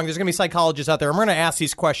get me wrong, there's going to be psychologists out there. I'm going to ask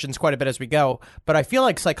these questions quite a bit as we go. But I feel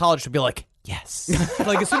like psychologists would be like, yes.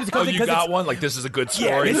 Like, as soon as it comes you got one? Like, this is a good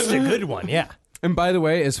story? Yeah, this is a good one, yeah. And by the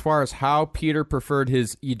way, as far as how Peter preferred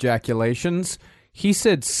his ejaculations, he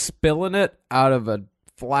said spilling it out of a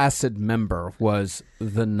flaccid member was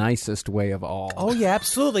the nicest way of all. Oh, yeah,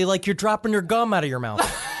 absolutely. Like you're dropping your gum out of your mouth.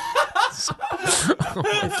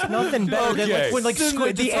 It's nothing better than like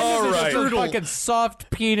when the end all of the right. strudel. Fucking soft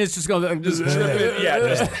penis just goes. Yeah,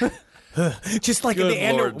 just Just like at Good the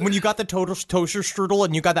end, Lord. when you got the toaster strudel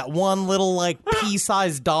and you got that one little like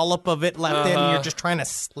pea-sized dollop of it left in, and you're just trying to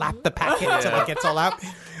slap the packet until it gets all out.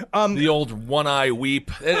 The old one-eye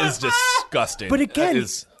weep. It is disgusting. But again, That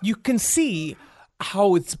is- you can see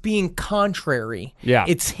how it's being contrary. Yeah.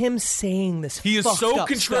 It's him saying this. he is fucked so up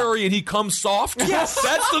contrary and he comes soft. Yes.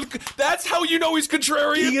 That's how you know he's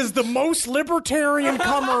contrarian. stuff. He is the most libertarian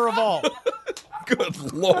comer of all.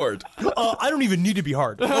 Good Lord. I don't even need to be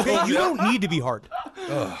hard. Okay, you don't need to be hard.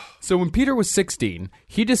 So when Peter was 16,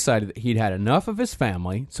 he decided that he'd had enough of his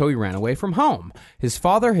family, so he ran away from home. His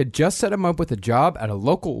father had just set him up with a job at a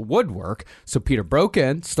local woodwork, so Peter broke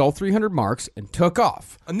in, stole 300 marks, and took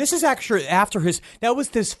off. And this is actually after that was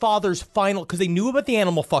his father's final, because they knew about the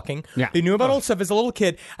animal fucking. Yeah. They knew about all stuff as a little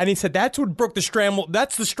kid, and he said that's what broke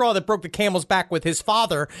that's the straw that broke the camel's back with his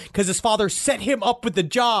father, because his father set him up with the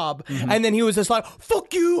job, and then he was just like,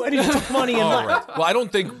 fuck you, and he just took money and All left. right. Well, I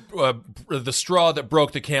don't think the straw that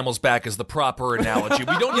broke the camel's back is the proper analogy.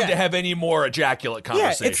 We don't need to have any more ejaculate Yeah,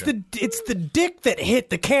 conversation. it's the dick that hit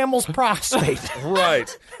the camel's prostate.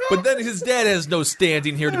 Right. But then his dad has no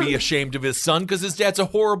standing here to be ashamed of his son because his dad's a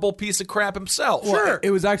horrible piece of crap himself. Well,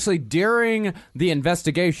 it was actually during the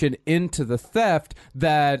investigation into the theft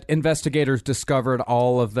that investigators discovered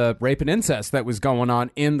all of the rape and incest that was going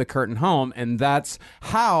on in the Kürten home, and that's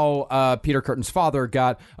how Peter Kürten's father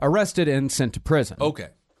got arrested and sent to prison. Okay.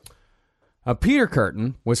 Peter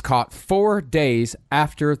Kürten was caught 4 days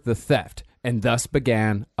after the theft, and thus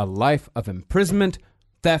began a life of imprisonment,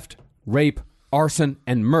 theft, rape, arson,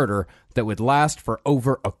 and murder that would last for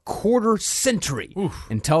over a quarter century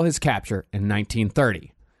until his capture in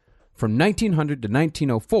 1930. From 1900 to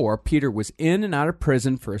 1904, Peter was in and out of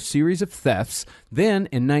prison for a series of thefts. Then,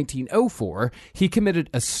 in 1904, he committed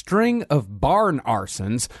a string of barn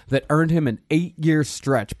arsons that earned him an 8-year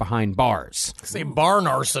stretch behind bars. Say barn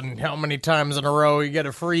arson, how many times in a row you get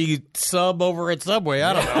a free sub over at Subway?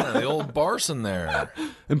 I don't know. The old Barson there.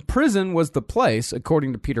 And prison was the place,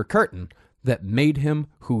 according to Peter Kürten, that made him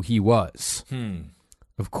who he was.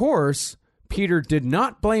 Of course, Peter did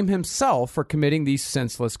not blame himself for committing these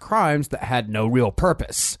senseless crimes that had no real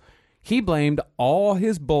purpose. He blamed all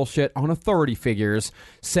his bullshit on authority figures,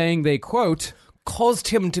 saying they, quote, Caused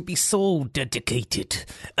him to be so dedicated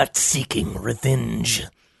at seeking revenge.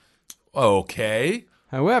 Okay.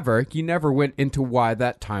 However, he never went into why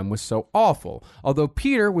that time was so awful. Although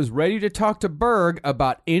Peter was ready to talk to Berg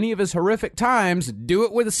about any of his horrific times, do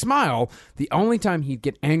it with a smile, the only time he'd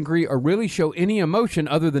get angry or really show any emotion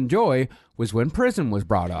other than joy was when prison was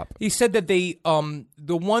brought up. He said that they,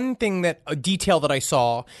 the one thing that, a detail that I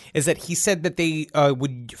saw is that he said that they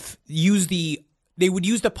would use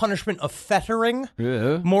the punishment of fettering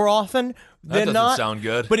more often than doesn't not. sound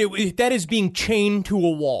good. But that is being chained to a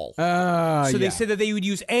wall. So they said that they would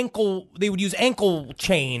use ankle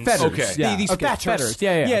chains. Fetters. Okay. Yeah. These Okay, fetters. fetters.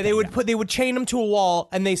 Yeah, They would chain him to a wall,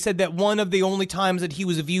 and they said that one of the only times that he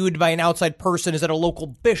was viewed by an outside person is that a local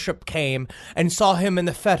bishop came and saw him in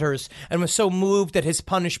the fetters and was so moved at his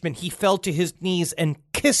punishment he fell to his knees and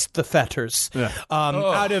kissed the fetters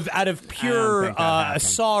out of pure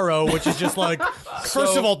sorrow, which is just like,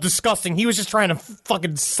 first of all, disgusting. He was just trying to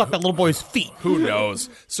fucking suck that little boy's feet. Who knows?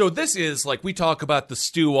 So this is like, we talk about the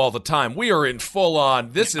stew all the time. We are in full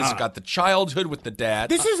on. This has got the childhood with the dad.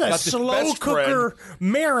 This is a got the slow best cooker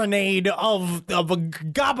marinade of a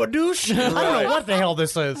gabadouche. I don't Right. know what the hell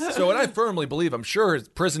this is. So, and I firmly believe, I'm sure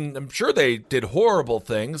they did horrible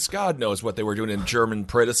things. God knows what they were doing in German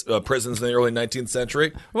prisons in the early 19th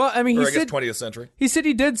century. Well, I mean, Or he I guess said 20th century. he said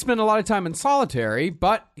he did spend a lot of time in solitary,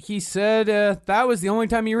 but he said that was the only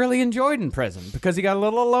time he really enjoyed in prison because he got a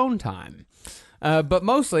little alone time. But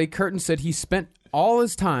mostly, Kürten said he spent all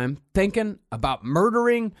his time thinking about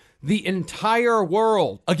murdering the entire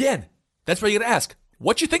world. Again, that's why you got to ask,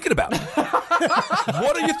 what you thinking about?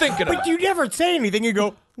 What are you thinking about? But you never say anything. You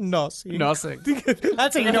go, nothing. Nothing.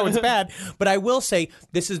 That's how you know it's bad. But I will say,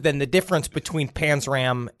 this has been the difference between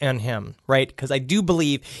Panzram and him, right? Because I do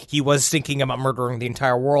believe he was thinking about murdering the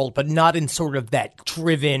entire world, but not in sort of that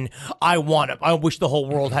driven, I wish the whole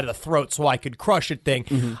world had a throat so I could crush it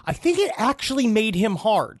thing. I think it actually made him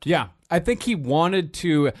hard. Yeah. I think he wanted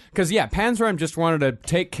to, because Panzram just wanted to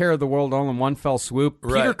take care of the world all in one fell swoop.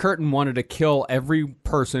 Right. Peter Kürten wanted to kill every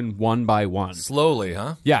person one by one. Slowly,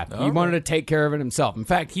 huh? Yeah, he wanted to take care of it himself. In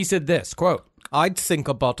fact, he said this, quote, I'd think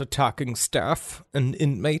about attacking staff and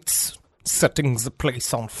inmates, setting the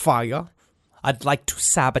place on fire. I'd like to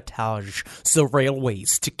sabotage the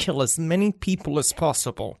railways to kill as many people as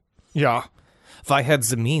possible. Yeah, if I had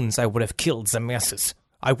the means, I would have killed the masses.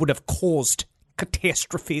 I would have caused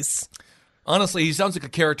catastrophes. Honestly, he sounds like a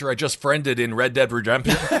character I just friended in Red Dead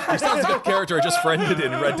Redemption. He sounds like a character I just friended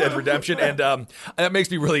in Red Dead Redemption, and that makes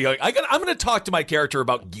me really. I'm going to talk to my character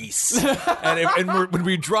about geese, when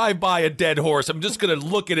we drive by a dead horse, I'm just going to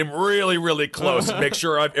look at him really, really close and make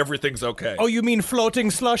sure everything's okay. Oh, you mean floating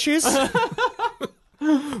slushies?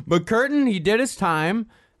 But Kürten, he did his time,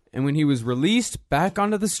 and when he was released back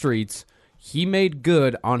onto the streets, he made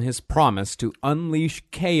good on his promise to unleash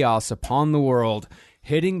chaos upon the world,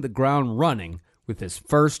 hitting the ground running with his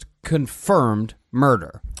first confirmed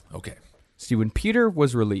murder. Okay. See, when Peter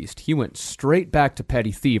was released, he went straight back to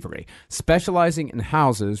petty thievery, specializing in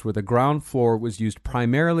houses where the ground floor was used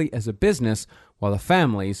primarily as a business while the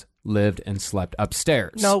families lived and slept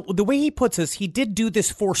upstairs. Now, the way he puts this, he did do this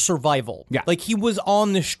for survival. Yeah. Like, he was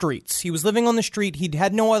on the streets. He was living on the street. He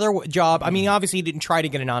had no other job. I mean, obviously, he didn't try to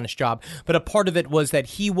get an honest job, but a part of it was that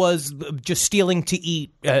he was just stealing to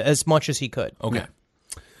eat as much as he could. Okay.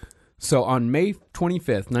 So on May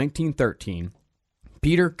 25th, 1913,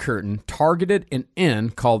 Peter Kürten targeted an inn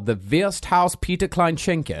called the Wirtshaus Peter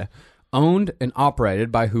Klein-Schenke, owned and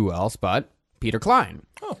operated by who else but Peter Klein.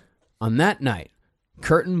 Oh. On that night,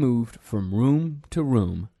 Kürten moved from room to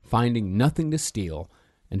room, finding nothing to steal,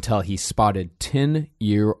 until he spotted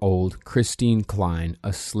 10-year-old Christine Klein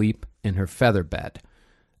asleep in her feather bed.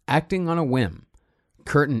 Acting on a whim,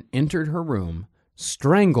 Kürten entered her room,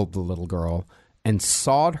 strangled the little girl, and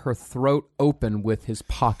sawed her throat open with his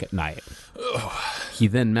pocket knife. He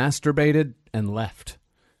then masturbated and left.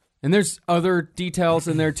 And there's other details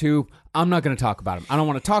in there, too. I'm not going to talk about them. I don't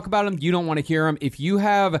want to talk about them. You don't want to hear them. If you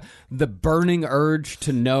have the burning urge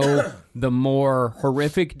to know the more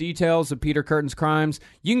horrific details of Peter Kürten's crimes,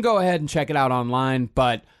 you can go ahead and check it out online,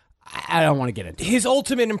 but I don't want to get into it. His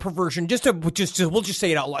ultimate in perversion, we'll just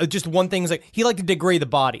say it out loud. Just one thing is like he liked to degrade the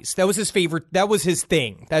bodies. That was his favorite. That was his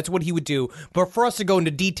thing. That's what he would do. But for us to go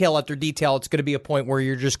into detail after detail, it's going to be a point where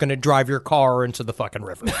you're just going to drive your car into the fucking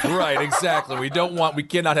river. Right, exactly. We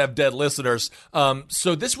cannot have dead listeners.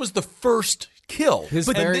 So this was the first kill. This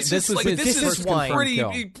is why confirmed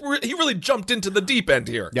kill. he really jumped into the deep end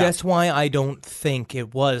here. Yeah. That's why I don't think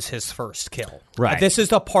it was his first kill. Right. This is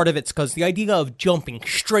the part of it, because the idea of jumping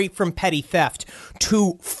straight from petty theft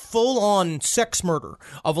to full-on sex murder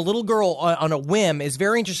of a little girl on a whim is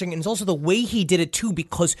very interesting. And it's also the way he did it, too,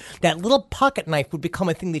 because that little pocket knife would become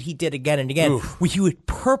a thing that he did again and again, where he would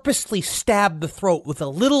purposely stab the throat with a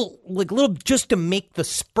little, just to make the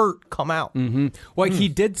spurt come out. Mm-hmm. Well, he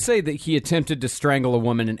did say that he attempted to strangle a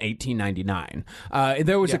woman in 1899.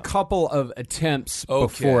 There was a couple of attempts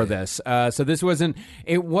before this. So this wasn't,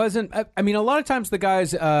 I mean, a lot of times the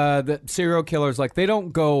guys, the serial killers, like they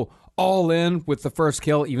don't go all in with the first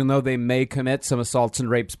kill, even though they may commit some assaults and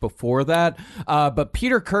rapes before that. But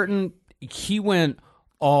Peter Kürten, he went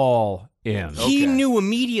all in. He knew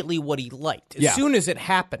immediately what he liked. As soon as it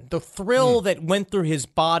happened, the thrill that went through his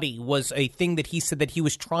body was a thing that he said that he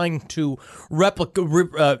was trying to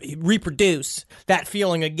reproduce that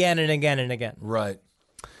feeling again and again and again. Right.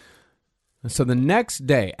 So the next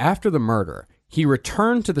day after the murder, he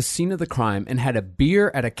returned to the scene of the crime and had a beer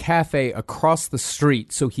at a cafe across the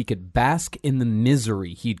street so he could bask in the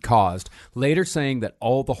misery he'd caused, later saying that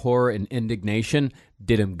all the horror and indignation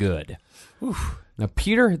did him good. Oof. Now,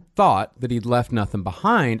 Peter had thought that he'd left nothing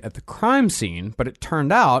behind at the crime scene, but it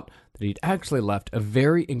turned out that he'd actually left a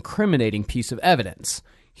very incriminating piece of evidence.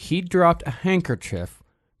 He'd dropped a handkerchief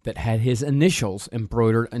that had his initials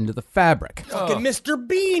embroidered into the fabric. Fucking Mr.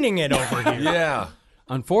 Beaning it over here. Yeah.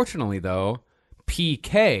 Unfortunately, though,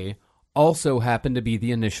 PK also happened to be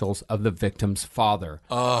the initials of the victim's father,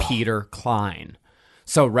 Peter Klein.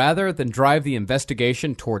 So rather than drive the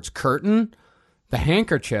investigation towards Kürten, the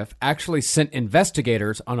handkerchief actually sent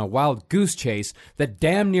investigators on a wild goose chase that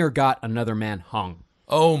damn near got another man hung.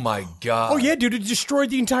 Oh, my God. Oh, yeah, dude, it destroyed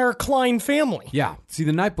the entire Klein family. Yeah. See,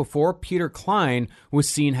 the night before, Peter Klein was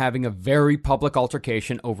seen having a very public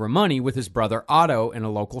altercation over money with his brother Otto in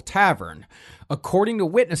a local tavern. According to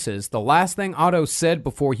witnesses, the last thing Otto said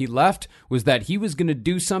before he left was that he was going to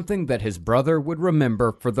do something that his brother would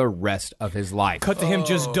remember for the rest of his life. Cut to him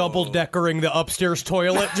just double-deckering the upstairs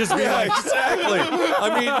toilet. Just Yeah, exactly.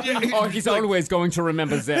 I mean, he's always going to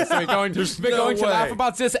remember this. We're going to laugh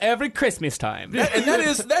about this every Christmas time.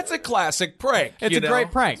 And that's a classic prank. It's a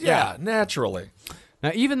great prank. Yeah, naturally. Now,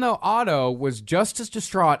 even though Otto was just as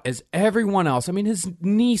distraught as everyone else, I mean, his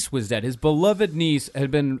niece was dead. His beloved niece had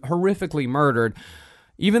been horrifically murdered.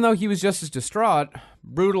 Even though he was just as distraught,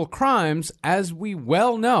 brutal crimes, as we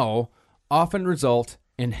well know, often result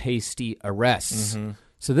in hasty arrests. Mm-hmm.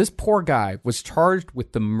 So this poor guy was charged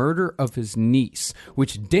with the murder of his niece,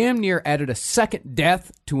 which damn near added a second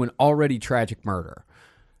death to an already tragic murder.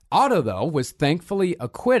 Otto, though, was thankfully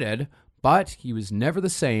acquitted, but he was never the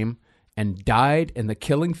same and died in the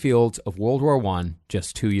killing fields of World War I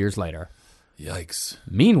just 2 years later. Yikes.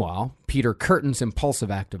 Meanwhile, Peter Kürten's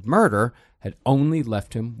impulsive act of murder had only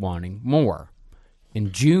left him wanting more.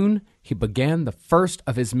 In June, he began the first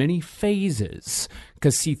of his many phases,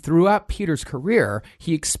 because throughout Peter's career,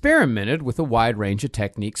 he experimented with a wide range of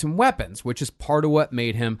techniques and weapons, which is part of what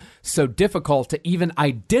made him so difficult to even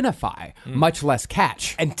identify, much less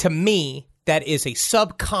catch. And to me, that is a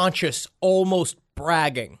subconscious, almost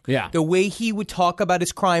bragging. Yeah. The way he would talk about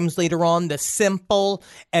his crimes later on, the simple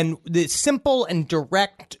and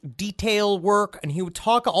direct detail work, and he would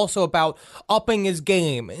talk also about upping his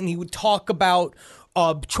game, and he would talk about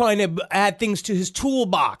trying to add things to his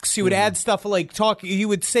toolbox. He would add stuff like he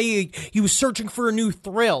would say he was searching for a new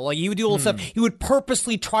thrill. Like he would do all this stuff. He would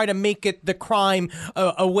purposely try to make it the crime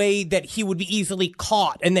a way that he would be easily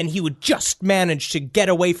caught, and then he would just manage to get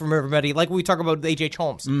away from everybody, like we talk about H.H.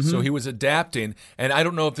 Holmes. So he was adapting, and I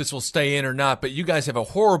don't know if this will stay in or not, but you guys have a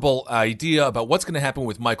horrible idea about what's going to happen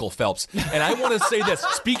with Michael Phelps. And I want to say this,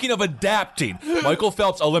 speaking of adapting, Michael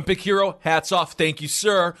Phelps, Olympic hero, hats off, thank you,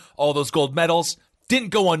 sir. All those gold medals.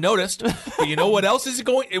 Didn't go unnoticed, but you know what else is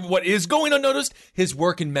going unnoticed? His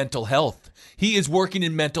work in mental health. He is working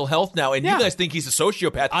in mental health now, and you guys think he's a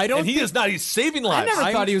sociopath. And he is not. He's saving lives. I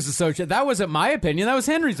never thought he was a sociopath. That wasn't my opinion. That was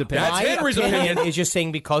Henry's opinion. That's Henry's opinion. Is just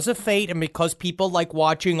saying because of fate and because people like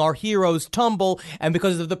watching our heroes tumble, and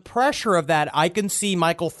because of the pressure of that, I can see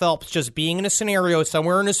Michael Phelps just being in a scenario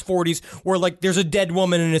somewhere in his 40s where like there's a dead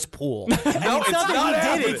woman in his pool. No, it's not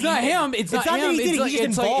happening. It's not him. It's not him.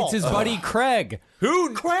 It's his buddy Craig.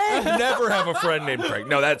 Who? Craig? Never have a friend named Craig.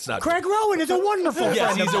 No, that's not Craig Rowan is a wonderful friend.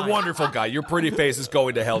 Yes, he's of a mine. wonderful guy. Your pretty face is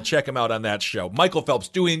going to hell. Check him out on that show. Michael Phelps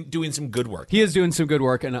doing some good work. He is doing some good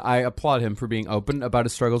work, and I applaud him for being open about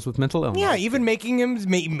his struggles with mental illness. Yeah, even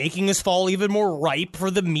making his fall even more ripe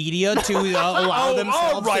for the media to allow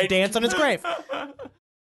themselves to dance on his grave.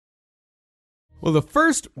 Well, the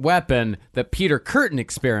first weapon that Peter Kürten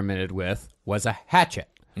experimented with was a hatchet.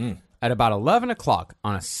 At about 11 o'clock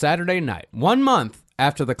on a Saturday night, 1 month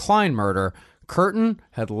after the Klein murder, Kürten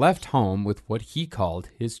had left home with what he called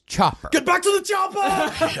his chopper. Get back to the chopper!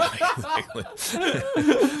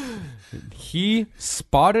 He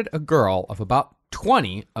spotted a girl of about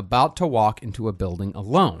 20 about to walk into a building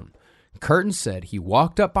alone. Kürten said he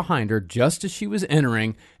walked up behind her just as she was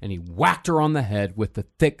entering, and he whacked her on the head with the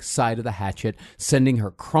thick side of the hatchet, sending her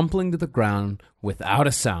crumpling to the ground without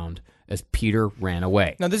a sound as Peter ran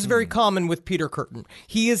away. Now, this is very common with Peter Kürten.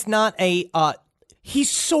 He is not he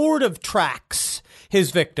sort of tracks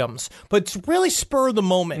his victims, but it's really spur of the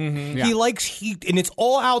moment. Yeah. And it's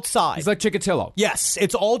all outside. He's like Chikatilo. Yes,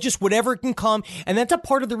 it's all just whatever can come, and that's a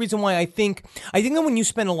part of the reason why I think that when you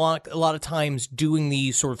spend a lot of times doing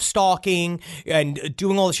the sort of stalking and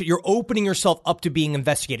doing all this shit, you're opening yourself up to being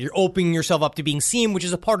investigated. You're opening yourself up to being seen, which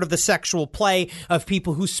is a part of the sexual play of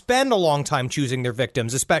people who spend a long time choosing their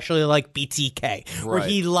victims, especially like BTK, where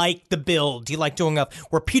he liked the build, he liked doing up.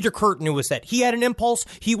 Where Peter Kürten, who was that he had an impulse,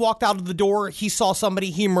 he walked out of the door, he saw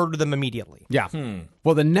somebody, he murdered them immediately. Yeah.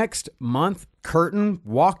 Well, the next month, Kürten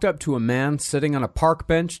walked up to a man sitting on a park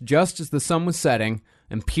bench just as the sun was setting,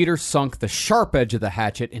 and Peter sunk the sharp edge of the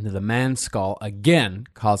hatchet into the man's skull again,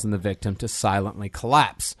 causing the victim to silently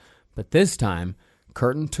collapse. But this time,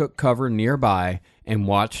 Kürten took cover nearby and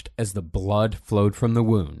watched as the blood flowed from the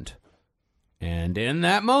wound. And in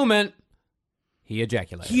that moment, he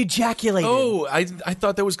ejaculated. Oh, I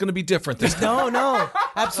thought that was going to be different this time. No,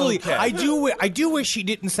 absolutely. Okay. I do wish he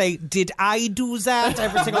didn't say, "Did I do that?"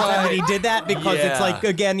 every single time that he did that, because it's like,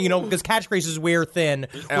 again, because catchphrases wear thin,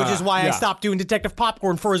 which is why I stopped doing Detective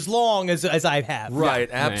Popcorn for as long as I have. Right,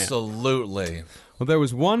 absolutely. Well, there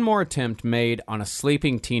was one more attempt made on a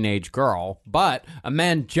sleeping teenage girl, but a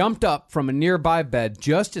man jumped up from a nearby bed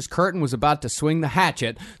just as Kürten was about to swing the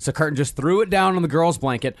hatchet, so Kürten just threw it down on the girl's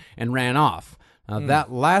blanket and ran off. Now,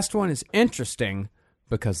 that last one is interesting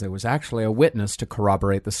because there was actually a witness to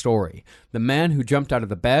corroborate the story. The man who jumped out of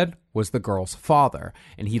the bed was the girl's father,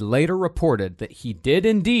 and he later reported that he did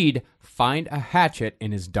indeed find a hatchet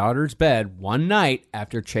in his daughter's bed one night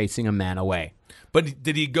after chasing a man away. But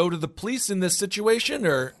did he go to the police in this situation,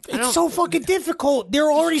 or? It's so fucking difficult.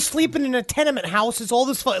 They're already sleeping in a tenement house. It's all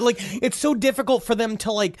this fun. Like, it's so difficult for them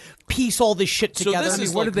to piece all this shit So together. this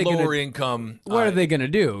is what like are they lower gonna- income. What are they going to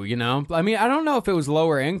do, you know? I mean, I don't know if it was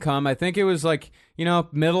lower income. I think it was like, you know,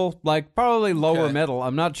 middle, like probably lower middle.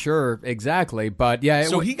 I'm not sure exactly, but yeah.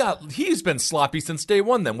 So he's been sloppy since day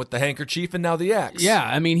one then with the handkerchief and now the axe. Yeah,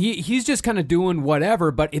 I mean, he's just kind of doing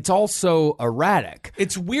whatever, but it's also erratic.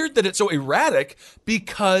 It's weird that it's so erratic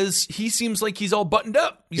because he seems like he's all buttoned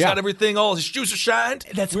up. He's got everything all, his shoes are shined.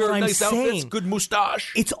 That's wearing what I'm nice saying. outfits, good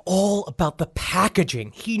mustache. It's all about the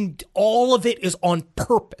packaging. All of it is on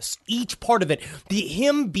purpose. Each part of it.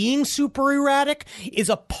 Him being super erratic is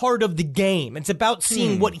a part of the game. It's about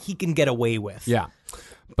seeing what he can get away with. Yeah.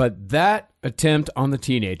 But that attempt on the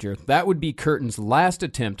teenager, that would be Kürten's last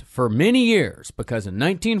attempt for many years, because in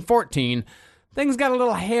 1914, things got a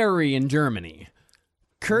little hairy in Germany.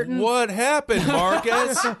 What happened,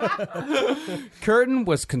 Marcus? Kürten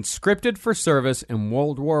was conscripted for service in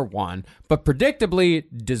World War I, but predictably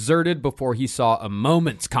deserted before he saw a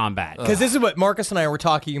moment's combat. Because this is what Marcus and I were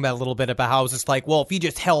talking about a little bit about how it's just like, well, if he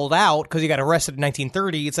just held out because he got arrested in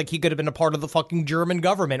 1930, it's like he could have been a part of the fucking German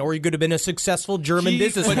government, or he could have been a successful German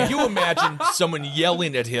businessman. When you imagine someone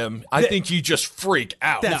yelling at him, I think you just freak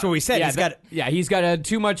out. That's what we said. He's got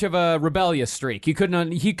too much of a rebellious streak. He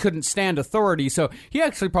couldn't stand authority, so he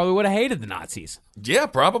actually probably would have hated the Nazis. Yeah,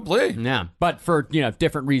 probably. Yeah, but for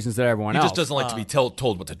different reasons than everyone He else. just doesn't like to be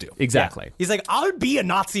told what to do. Exactly. He's like, I'll be a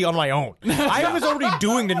Nazi on my own. I was already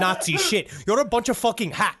doing the Nazi shit. You're a bunch of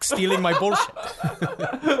fucking hacks stealing my bullshit.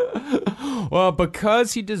 Well,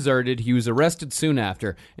 because he deserted, he was arrested soon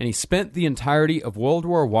after, and he spent the entirety of World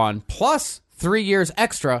War I plus 3 years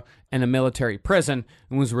extra in a military prison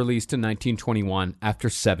and was released in 1921 after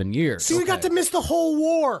 7 years. So we got to miss the whole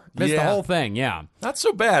war. Missed the whole thing, yeah. Not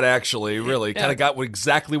so bad, actually, really. Kind of got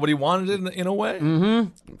exactly what he wanted in a way.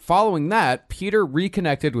 Mm-hmm. Following that, Peter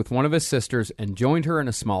reconnected with one of his sisters and joined her in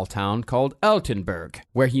a small town called Altenburg,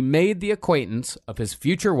 where he made the acquaintance of his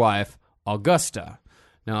future wife, Augusta.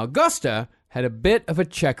 Now, Augusta had a bit of a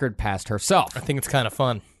checkered past herself. I think it's kind of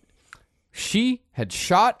fun. She had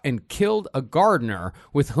shot and killed a gardener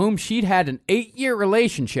with whom she'd had an 8-year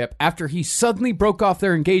relationship after he suddenly broke off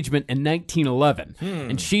their engagement in 1911.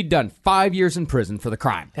 And she'd done 5 years in prison for the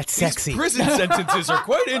crime. That's sexy. These prison sentences are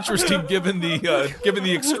quite interesting given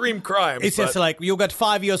the extreme crimes. It's just like, you got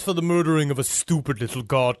 5 years for the murdering of a stupid little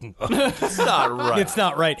garden. It's not right. It's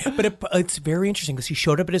not right. But it's very interesting because he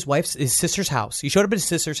showed up at his sister's house. He showed up at his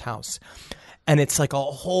sister's house. And it's like a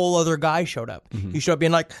whole other guy showed up. He showed up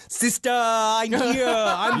being like, sister, I'm here.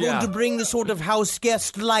 I'm going to bring the sort of house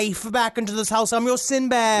guest life back into this house. I'm your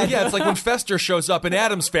Sinbad. Yeah, it's like when Fester shows up in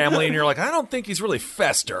Adam's family and you're like, I don't think he's really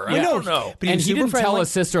Fester. I don't know. But And he didn't tell friendly.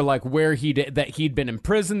 his sister like where that he'd been in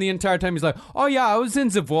prison the entire time. He's like, oh yeah, I was in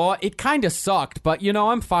the war. It kind of sucked, but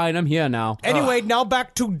I'm fine. I'm here now. Anyway, now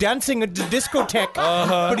back to dancing at the discotheque.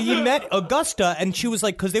 But he met Augusta, and she was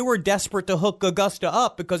like, because they were desperate to hook Augusta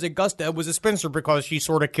up because Augusta was a spinster because she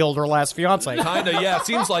sort of killed her last fiance. Kinda, yeah,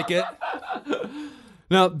 seems like it.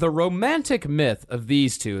 Now, the romantic myth of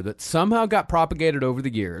these two that somehow got propagated over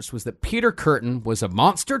the years was that Peter Kürten was a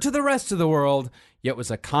monster to the rest of the world, yet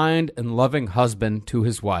was a kind and loving husband to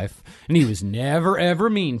his wife, and he was never ever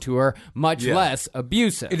mean to her, much less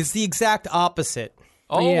abusive. It is the exact opposite.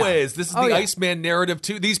 Always. This is the Iceman narrative,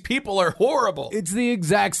 too. These people are horrible. It's the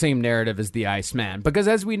exact same narrative as the Iceman, because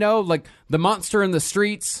as we know, like the monster in the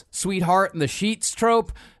streets, sweetheart in the sheets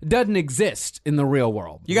trope doesn't exist in the real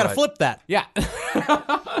world. You got to flip that. Yeah.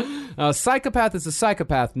 A psychopath is a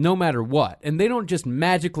psychopath no matter what, and they don't just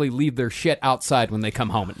magically leave their shit outside when they come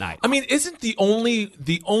home at night. I mean, isn't the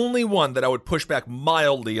only one that I would push back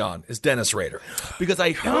mildly on is Dennis Rader? Because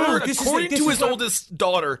I heard, according to his oldest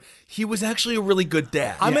daughter, he was actually a really good dad.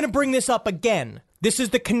 I'm going to bring this up again. This is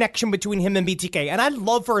the connection between him and BTK. And I'd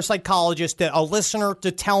love for a psychologist, a listener,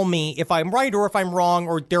 to tell me if I'm right or if I'm wrong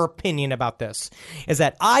or their opinion about this. Is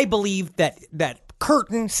that I believe that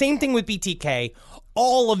Kürten, same thing with BTK,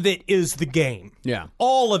 all of it is the game. Yeah.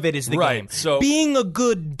 All of it is the game. So being a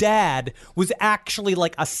good dad was actually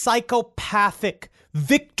like a psychopathic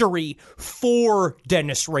victory for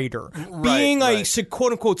Dennis Rader. Being a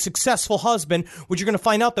quote-unquote successful husband, which you're going to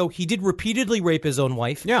find out, though, he did repeatedly rape his own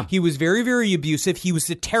wife. Yeah. He was very, very abusive. He was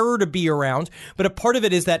a terror to be around. But a part of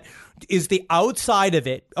it is the outside of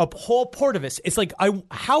it, a whole part of it. It's like,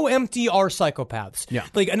 how empty are psychopaths? Yeah.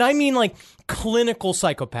 Like, and I mean like clinical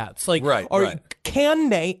psychopaths. Like, can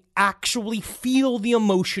they actually feel the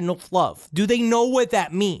emotion of love? Do they know what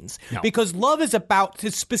that means? No. Because love is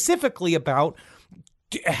specifically about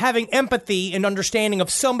having empathy and understanding of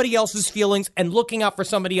somebody else's feelings and looking out for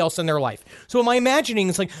somebody else in their life. So am I imagining,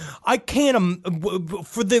 it's like, I can't,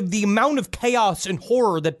 for the amount of chaos and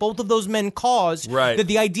horror that both of those men caused, right. that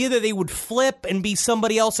the idea that they would flip and be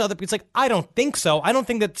somebody else, it's like, I don't think so. I don't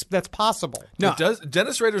think that's possible. No.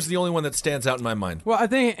 Dennis Rader's the only one that stands out in my mind. Well, I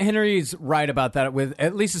think Henry's right about that, with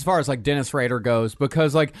at least as far as like Dennis Rader goes,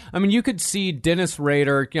 because like, I mean, you could see Dennis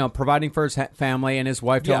Rader, providing for his family, and his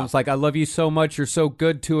wife told him, like, I love you so much, you're so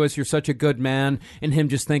good to us, you're such a good man, and him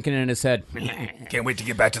just thinking in his head, can't wait to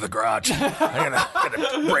get back to the garage. I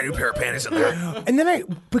got a brand new pair of panties in there. And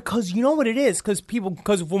then because you know what it is, because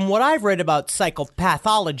from what I've read about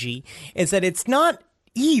psychopathology, is that it's not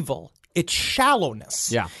evil. It's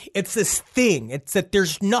shallowness. Yeah. It's this thing. It's that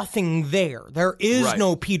there's nothing there. There is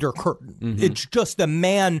no Peter Kürten. Mm-hmm. It's just a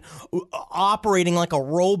man operating like a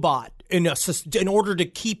robot in order to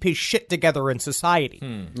keep his shit together in society.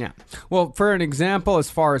 Yeah. Well, for an example, as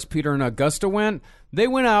far as Peter and Augusta went, they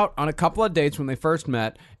went out on a couple of dates when they first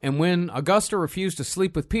met, and when Augusta refused to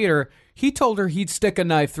sleep with Peter, he told her he'd stick a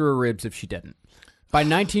knife through her ribs if she didn't. By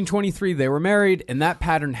 1923, they were married, and that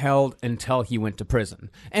pattern held until he went to prison.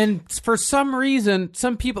 And for some reason,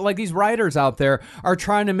 some people, like these writers out there, are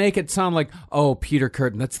trying to make it sound like, oh, Peter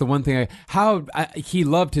Kürten, that's the one thing he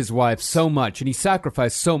loved his wife so much, and he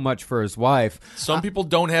sacrificed so much for his wife. Some people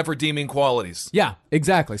don't have redeeming qualities. Yeah,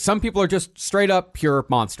 exactly. Some people are just straight up pure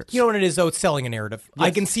monsters. You know what it is, though? It's selling a narrative. Yes,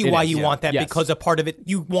 I can see why you want that, yes. because a part of it,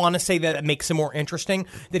 you want to say that it makes him more interesting,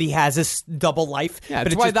 that he has this double life. Yeah,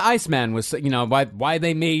 but it's why the Iceman was, why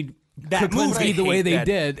they made that movie the way they that.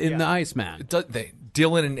 did in The Iceman.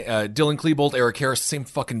 Dylan Klebold, Eric Harris, same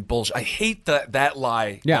fucking bullshit. I hate that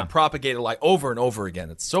lie. Yeah. That propagated lie over and over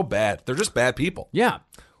again. It's so bad. They're just bad people. Yeah.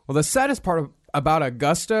 Well, the saddest part about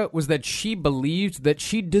Augusta was that she believed that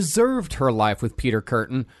she deserved her life with Peter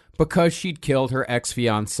Kürten because she'd killed her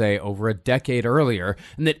ex-fiancé over a decade earlier,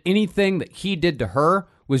 and that anything that he did to her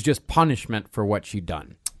was just punishment for what she'd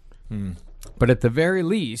done. But at the very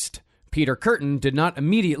least, Peter Kürten did not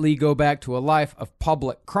immediately go back to a life of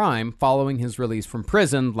public crime following his release from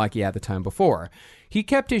prison like he had the time before. He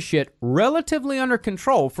kept his shit relatively under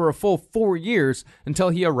control for a full 4 years until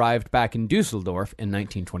he arrived back in Dusseldorf in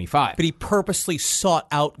 1925. But he purposely sought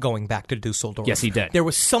out going back to Dusseldorf. Yes, he did. There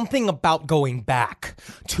was something about going back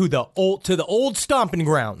to the old stomping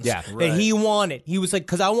grounds that he wanted. He was like,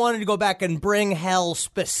 because I wanted to go back and bring hell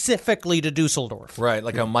specifically to Dusseldorf. Right,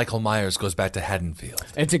 like how Michael Myers goes back to Haddonfield.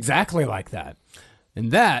 It's exactly like that.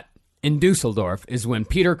 And that, in Dusseldorf, is when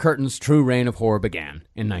Peter Kürten's true reign of horror began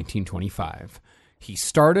in 1925. He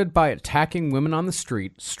started by attacking women on the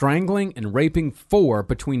street, strangling and raping 4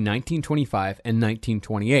 between 1925 and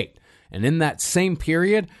 1928. And in that same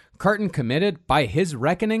period, Kürten committed, by his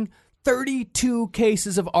reckoning, 32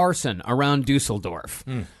 cases of arson around Dusseldorf.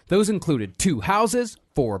 Those included 2 houses,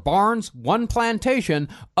 4 barns, 1 plantation,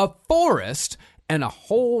 a forest, and a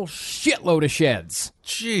whole shitload of sheds.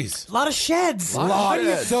 Jeez. A lot of sheds.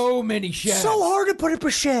 So many sheds. So hard to put up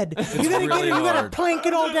a shed. You gotta really you gotta hard. plank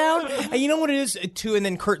it all down. And you know what it is too. And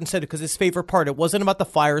then Kürten said it because his favorite part, it wasn't about the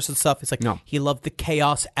fires and stuff. It's like he loved the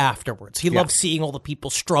chaos afterwards. He loved seeing all the people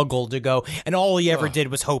struggle to go, and all he ever did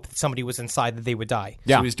was hope that somebody was inside that they would die.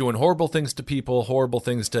 Yeah. So he's doing horrible things to people, horrible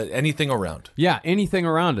things to anything around. Yeah, anything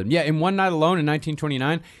around him. Yeah, in one night alone in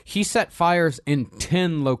 1929, he set fires in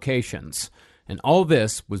 10 locations. And all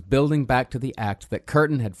this was building back to the act that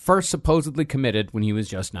Kürten had first supposedly committed when he was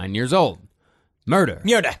just 9 years old. Murder.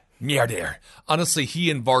 Murder. Honestly, he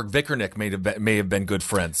and Varg Vikernik may have been good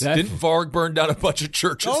friends. Didn't Varg burn down a bunch of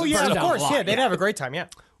churches? Oh yeah, of course. Yeah, they'd have a great time. Yeah.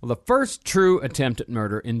 Well, the first true attempt at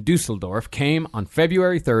murder in Dusseldorf came on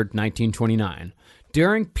February 3rd, 1929.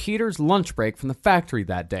 During Peter's lunch break from the factory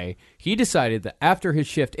that day, he decided that after his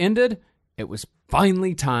shift ended, it was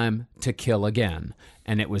finally time to kill again.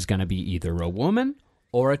 And it was going to be either a woman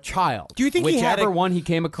or a child. Do you think whichever one he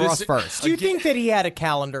came across first? Do you think that he had a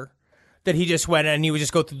calendar? That he just went and he would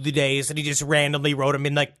just go through the days and he just randomly wrote them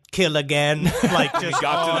in like kill again, like just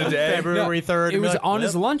got to the day. February 3rd. It was on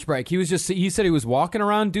his lunch break. He said he was walking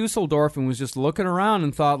around Dusseldorf and was just looking around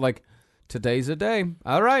and thought like, today's a day.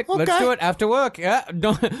 All right, let's do it after work. Yeah,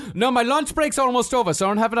 no, my lunch break's almost over, so I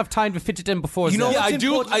don't have enough time to fit it in before. You know, then. yeah, I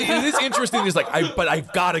do. It is interesting. He's like, but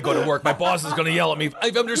I've got to go to work. My boss is going to yell at me.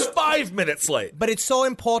 I'm just 5 minutes late. But it's so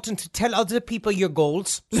important to tell other people your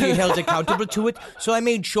goals, so you're held accountable to it. So I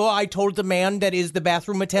made sure I told the man that is the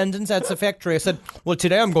bathroom attendant at the factory. I said, well,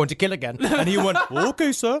 today I'm going to kill again. And he went,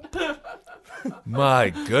 okay, sir.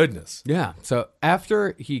 My goodness. Yeah, so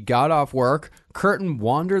after he got off work, Kürten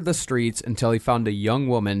wandered the streets until he found a young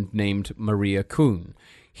woman named Maria Kuhn.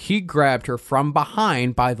 He grabbed her from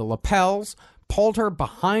behind by the lapels, pulled her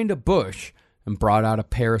behind a bush and brought out a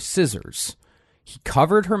pair of scissors. He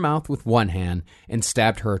covered her mouth with one hand and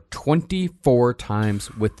stabbed her 24 times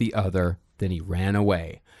with the other. Then he ran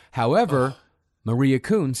away. However, Maria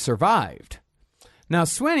Kuhn survived. Now,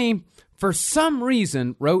 Sweeney, for some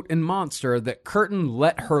reason, wrote in Monster that Kürten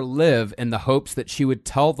let her live in the hopes that she would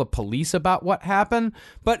tell the police about what happened,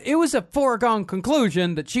 but it was a foregone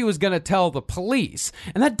conclusion that she was going to tell the police.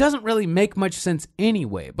 And that doesn't really make much sense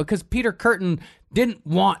anyway, because Peter Kürten didn't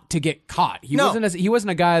want to get caught. He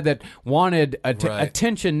wasn't a guy that wanted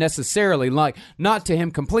attention necessarily, like not to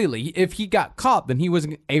him completely. If he got caught, then he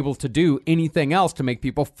wasn't able to do anything else to make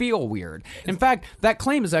people feel weird. In fact, that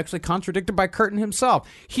claim is actually contradicted by Kürten himself.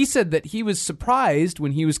 He said that he was surprised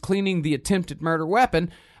when he was cleaning the attempted murder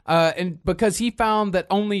weapon, and because he found that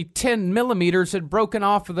only 10 millimeters had broken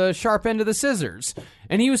off of the sharp end of the scissors.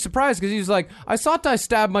 And he was surprised because he was like, I thought I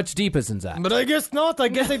stabbed much deeper than that. But I guess not. I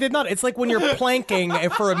guess I did not. It's like when you're planking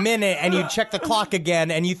for a minute and you check the clock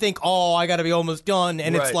again and you think, oh, I got to be almost done.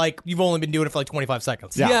 And it's like, you've only been doing it for like 25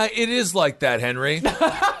 seconds. Yeah, it is like that, Henry.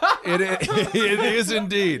 It is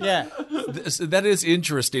indeed. Yeah. That is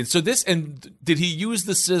interesting. So did he use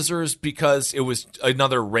the scissors because it was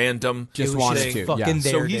another random Just thing? wanted to. Fucking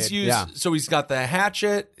Yeah. there, So he's got the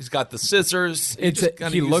hatchet, he's got the scissors.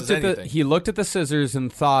 He looked at the scissors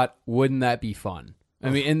and thought, wouldn't that be fun? I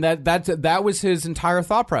mean, and that was his entire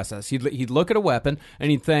thought process. He'd look at a weapon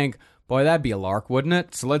and he'd think, boy, that'd be a lark, wouldn't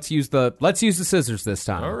it? So let's use the scissors this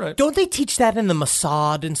time. All right. Don't they teach that in the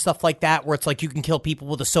Mossad and stuff like that, where it's like you can kill people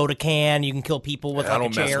with a soda can, you can kill people with like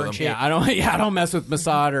a chair and shit? Yeah, I don't mess with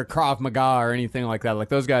Mossad or Krav Maga or anything like that. Like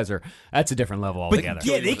those guys that's a different level altogether. But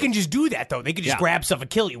yeah, they can just do that though. They can just grab stuff and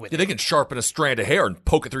kill you with it. They can sharpen a strand of hair and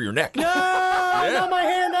poke it through your neck. No, not my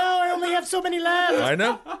hair now. I only have so many left. I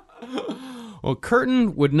know. Well,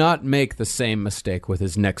 Kürten would not make the same mistake with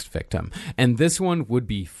his next victim, and this one would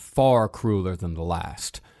be far crueler than the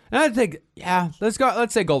last. And I think,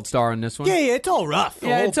 let's say gold star on this one. Yeah, it's all rough.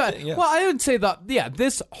 Well, I would say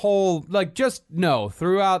this whole,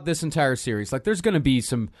 throughout this entire series, like, there's going to be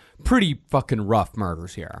some pretty fucking rough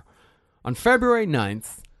murders here. On February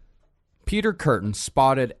 9th, Peter Kürten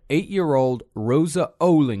spotted 8-year-old Rosa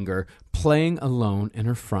Olinger playing alone in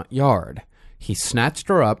her front yard. He snatched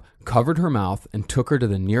her up, covered her mouth, and took her to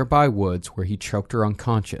the nearby woods where he choked her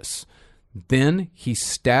unconscious. Then he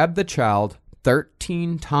stabbed the child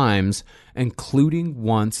 13 times, including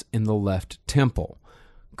once in the left temple.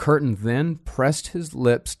 Kürten then pressed his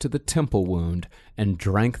lips to the temple wound and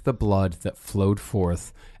drank the blood that flowed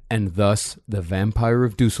forth, and thus the Vampire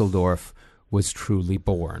of Dusseldorf was truly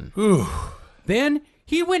born. Then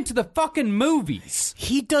he went to the fucking movies.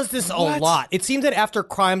 He does this a lot. It seems that after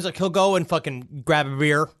crimes, like, he'll go and fucking grab a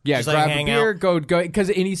beer. Yeah, just, grab like, a beer, go.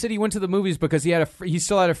 And he said he went to the movies because he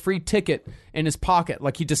still had a free ticket in his pocket.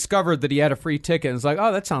 Like, he discovered that he had a free ticket and was like,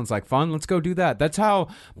 oh, that sounds like fun. Let's go do that. That's how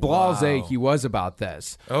blasé he was about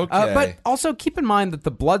this. Okay. But also keep in mind that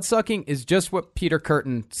the blood sucking is just what Peter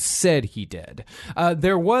Kürten said he did.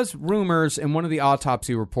 There was rumors in one of the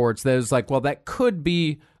autopsy reports that was like, well, that could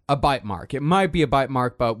be a bite mark. It might be a bite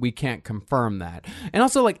mark, but we can't confirm that. And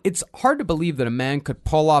also, like, it's hard to believe that a man could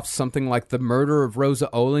pull off something like the murder of Rosa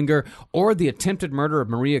Olinger or the attempted murder of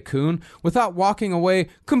Maria Kuhn without walking away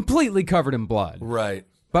completely covered in blood. Right.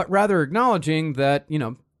 But rather acknowledging that,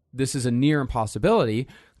 this is a near impossibility,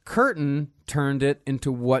 Kürten turned it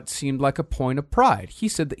into what seemed like a point of pride. He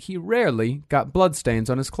said that he rarely got bloodstains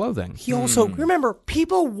on his clothing. He also, remember,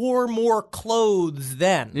 people wore more clothes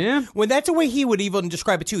then. Yeah. Well, that's the way he would even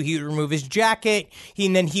describe it too. He would remove his jacket,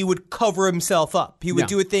 and then he would cover himself up. He would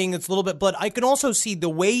do a thing that's a little bit blood. I can also see the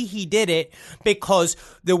way he did it, because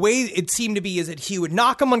the way it seemed to be is that he would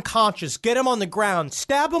knock them unconscious, get them on the ground,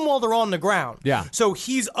 stab them while they're on the ground. Yeah. So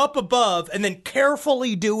he's up above and then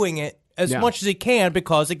carefully doing it as much as he can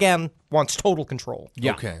because, again, wants total control.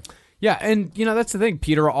 Yeah. Okay. Yeah, and, that's the thing.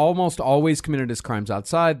 Peter almost always committed his crimes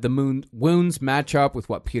outside. The wounds match up with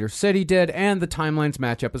what Peter said he did, and the timelines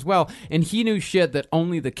match up as well. And he knew shit that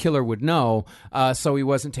only the killer would know, so he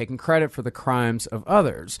wasn't taking credit for the crimes of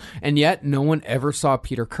others. And yet, no one ever saw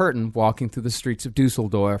Peter Kürten walking through the streets of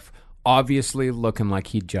Dusseldorf, obviously looking like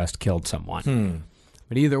he'd just killed someone.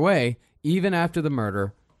 But either way, even after the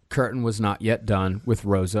murder, Kürten was not yet done with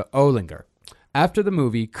Rosa Olinger. After the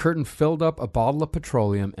movie, Kürten filled up a bottle of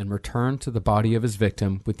petroleum and returned to the body of his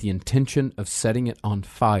victim with the intention of setting it on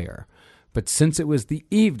fire. But since it was the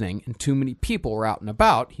evening and too many people were out and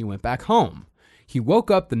about, he went back home. He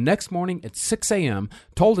woke up the next morning at 6 a.m.,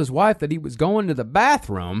 told his wife that he was going to the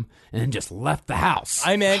bathroom, and then just left the house.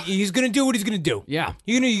 He's going to do what he's going to do. Yeah.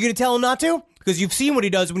 You're going to tell him not to? Because you've seen what he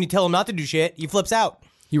does when you tell him not to do shit. He flips out.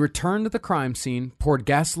 He returned to the crime scene, poured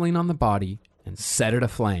gasoline on the body, and set it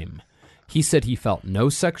aflame. He said he felt no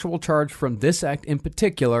sexual charge from this act in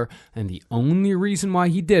particular, and the only reason why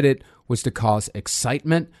he did it was to cause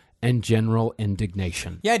excitement and general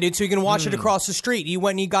indignation. Yeah, dude, so you can watch it across the street. He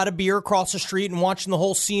went and he got a beer across the street and watching the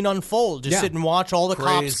whole scene unfold. Just sit and watch all the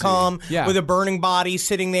cops come with a burning body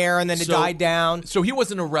sitting there, and then it died down. So he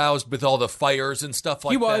wasn't aroused with all the fires and stuff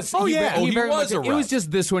like that? He was. Oh, yeah. He was aroused. aroused. It was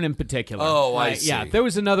just this one in particular. Oh, I see. Yeah, there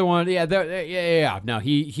was another one. Yeah. No,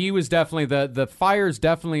 he was definitely, the fires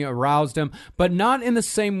definitely aroused him, but not in the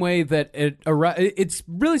same way that it's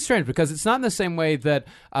really strange, because it's not in the same way that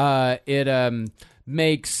it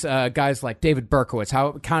makes guys like David Berkowitz,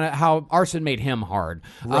 how arson made him hard.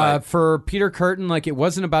 Right. For Peter Kürten, like, it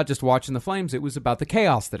wasn't about just watching the flames, it was about the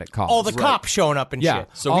chaos that it caused. All the cops showing up and shit.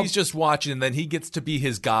 So he's just watching, and then he gets to be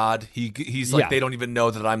his god. He's like, they don't even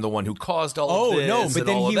know that I'm the one who caused all of this, but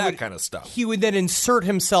then all he of that would, kind of stuff. He would then insert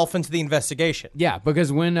himself into the investigation. Yeah,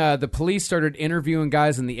 because when the police started interviewing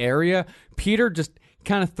guys in the area, Peter just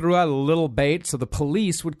kind of threw out a little bait so the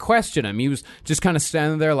police would question him. He was just kind of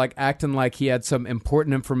standing there, like, acting like he had some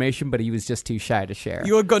important information, but he was just too shy to share.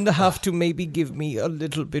 You're going to have to maybe give me a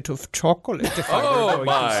little bit of chocolate if I were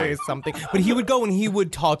going to say something. But he would go and he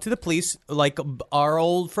would talk to the police like our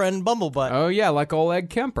old friend Bumblebutt. Oh, yeah, like old Ed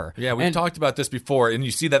Kemper. Yeah, we've talked about this before, and you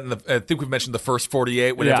see that in I think we've mentioned the first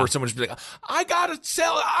 48, whenever someone should be like, I gotta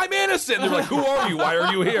sell, I'm innocent. And they're like, who are you? Why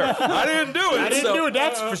are you here? I didn't do it.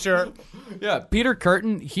 That's for sure. Yeah, Peter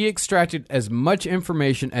Kürten, he extracted as much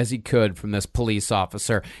information as he could from this police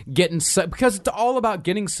officer, because it's all about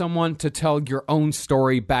getting someone to tell your own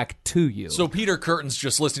story back to you. So Peter Kürten's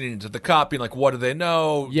just listening to the cop, being like, what do they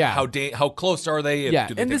know? Yeah. How close are they?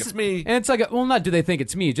 Do they think it's me? And it's like, well, not do they think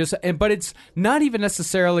it's me, but it's not even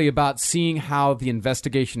necessarily about seeing how the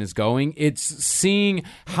investigation is going. It's seeing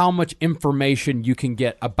how much information you can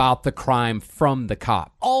get about the crime from the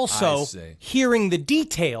cop. Also, hearing the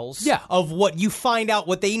details of what you find out,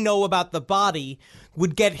 what they know about the body,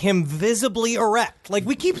 would get him visibly erect. Like,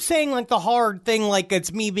 we keep saying, like, the hard thing, like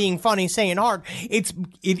it's me being funny saying hard. It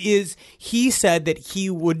is, he said that he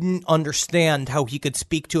wouldn't understand how he could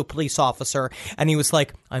speak to a police officer, and he was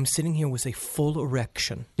like, I'm sitting here with a full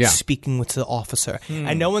erection, speaking with the officer.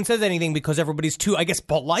 And no one says anything because everybody's too, I guess,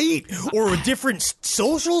 polite or different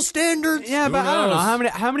social standards. Yeah, but I don't know.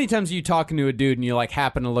 How many times are you talking to a dude and you, like,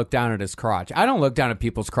 happen to look down at his crotch? I don't look down at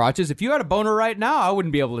people's crotches. If you had a boner right now, I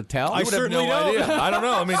wouldn't be able to tell. I certainly no idea. I don't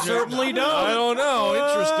know. I mean, certainly don't. I don't know.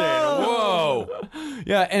 Interesting. Whoa.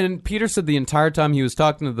 Yeah, and Peter said the entire time he was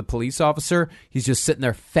talking to the police officer, he's just sitting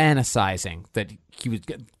there fantasizing that he was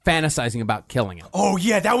fantasizing about killing him. Oh,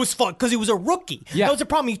 yeah, that was fun, because he was a rookie. Yeah. That was the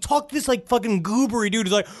problem. He talked to this, like, fucking goobery dude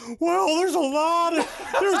who's like, well, there's a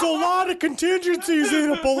lot of contingencies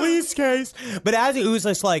in a police case. But as it was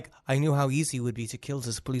just like, I knew how easy it would be to kill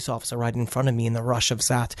this police officer right in front of me in the rush of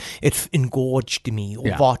that. It engorged me,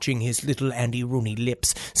 watching his little Andy Rooney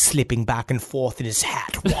lips slipping back and forth in his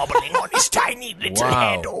hat, wobbling on his tiny little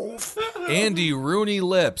head off. Andy Rooney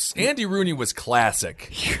lips. Andy Rooney was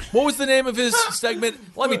classic. What was the name of his segment?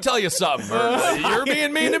 Let me tell you something. You're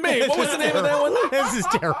being mean to me. What was the name of that one? This is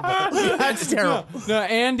terrible. That's terrible. No,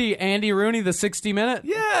 Andy Rooney, the 60 Minute?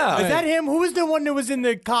 Yeah. Is that him? Who was the one that was in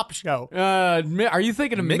the cop show? Are you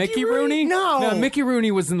thinking of Mickey Rooney? No. Mickey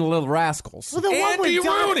Rooney was in the Little Rascals. Well, the Andy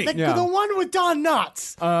Rooney. The one with Don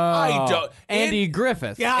Knotts. I don't. Andy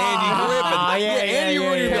Griffith. Andy Griffith. Andy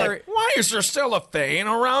Rooney. Like, why is there cellophane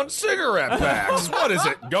around cigarette packs? What is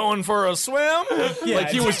it? Going for a swim? Like,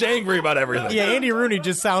 he was angry about everything. Yeah, Andy Rooney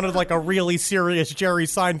just sounded like a really serious Jerry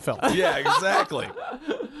Seinfeld. Yeah, exactly.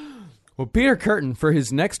 Well, Peter Kürten, for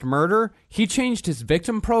his next murder, he changed his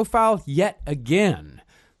victim profile yet again.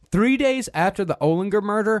 3 days after the Olinger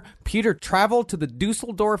murder, Peter traveled to the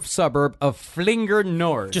Dusseldorf suburb of Flinger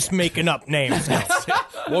Nord. Just making up names now.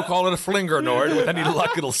 We'll call it a Flinger Nord. With any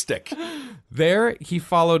luck, it'll stick. There, he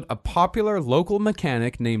followed a popular local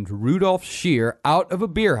mechanic named Rudolf Scheer out of a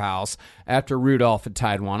beer house after Rudolf had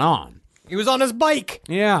tied one on. He was on his bike.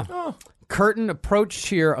 Yeah. Oh. Kürten approached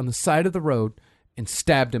Scheer on the side of the road and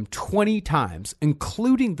stabbed him 20 times,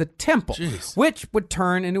 including the temple, which would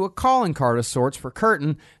turn into a calling card of sorts for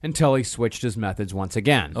Kürten until he switched his methods once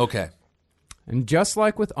again. Okay. And just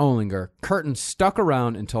like with Olinger, Kürten stuck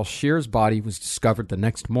around until Scheer's body was discovered the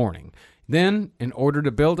next morning. Then, in order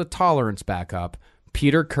to build a tolerance back up,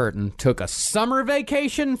 Peter Kürten took a summer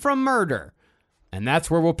vacation from murder. And that's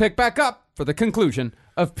where we'll pick back up for the conclusion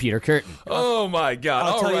of Peter Kürten. Oh, my God.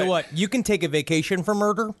 I'll tell you what, you can take a vacation from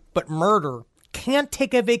murder, but murder can't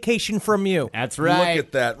take a vacation from you. That's right. Look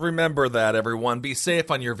at that. Remember that, everyone. Be safe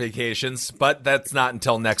on your vacations, but that's not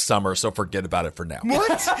until next summer, so forget about it for now.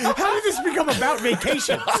 What? How did this become about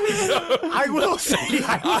vacations? I will say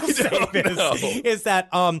this, is that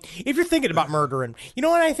if you're thinking about murdering, you know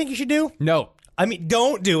what I think you should do? No. I mean,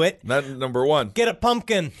 don't do it. That's number one. Get a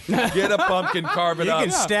pumpkin. Get a pumpkin, carve it You up.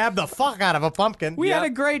 can stab the fuck out of a pumpkin. We had a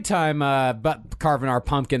great time carving our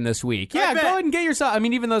pumpkin this week. Yeah, go ahead and get yourself. I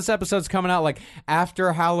mean, even though this episode's coming out like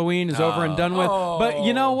after Halloween is over and done with. But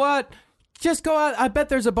you know what? Just go out. I bet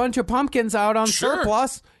there's a bunch of pumpkins out on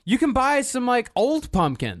surplus. You can buy some like old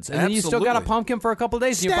pumpkins, and then you still got a pumpkin for a couple of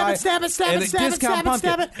days. Stab it, stab it, stab it,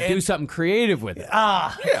 stab it. Do something creative with it.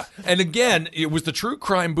 Yeah. And again, it was the true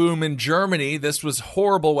crime boom in Germany. This was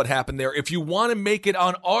horrible what happened there. If you want to make it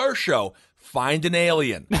on our show, find an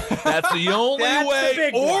alien. That's the only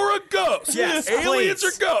way. Or a ghost. Yes, aliens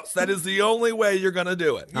please. or ghosts. That is the only way you're going to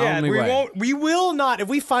do it. Yeah, we will not. If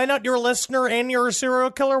we find out you're a listener and you're a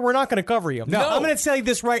serial killer, we're not going to cover you. No. I'm going to say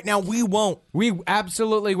this right now. We won't. We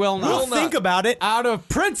absolutely will not. We'll think about it. Out of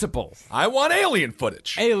principle. I want alien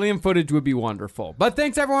footage. Alien footage would be wonderful. But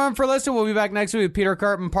thanks, everyone, for listening. We'll be back next week with Peter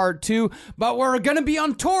Kürten Part 2. But we're going to be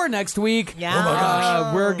on tour next week. Yeah. Oh, my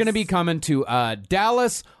gosh. We're going to be coming to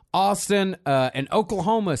Dallas, Austin, and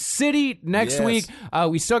Oklahoma City next week.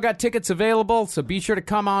 We still got tickets available, so be sure to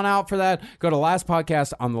come on out for that. Go to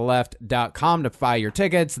lastpodcastontheleft.com to buy your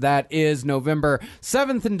tickets. That is November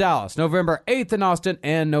 7th in Dallas, November 8th in Austin,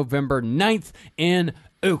 and November 9th in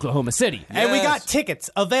Oklahoma City. And we got tickets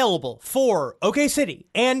available for OK City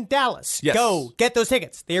and Dallas. Yes. Go get those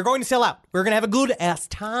tickets. They are going to sell out. We're going to have a good ass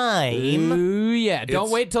time. Ooh, yeah.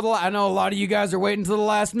 Don't wait till I know a lot of you guys are waiting till the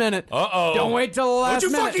last minute. Uh-oh. Don't wait till the last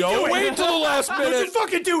minute. Don't wait till the last minute. Don't you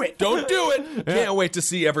fucking do it. Don't do it. Can't wait to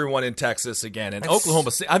see everyone in Texas again. And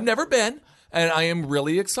Oklahoma City. I've never been, and I am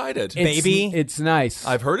really excited. Baby. It's nice.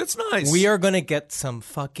 I've heard it's nice. We are going to get some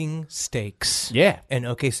fucking steaks. Yeah. In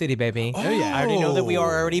OK City, baby. Oh, yeah. I already know that we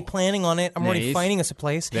are already planning on it. I'm already Nice. finding us a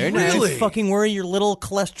place. Very Don't nice. you Really? fucking worry your little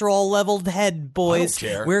cholesterol-leveled head, boys. I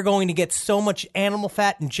don't care. We're going to get so much animal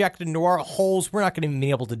fat injected into our holes, we're not going to even be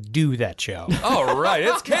able to do that show. All right,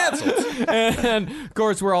 it's canceled. And, of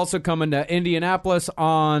course, we're also coming to Indianapolis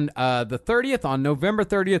on the 30th, on November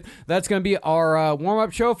 30th. That's going to be our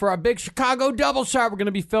warm-up show for our big Chicago double shot. We're going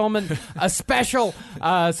to be filming a special. So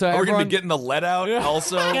Are we everyone, going to be getting the lead out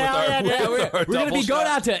also? we're going to be going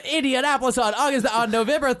out to Indianapolis on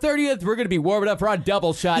November 30th. We're going to be warming up for our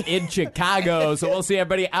double shot in Chicago. So we'll see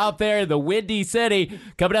everybody out there in the Windy City.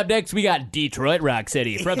 Coming up next, we got Detroit Rock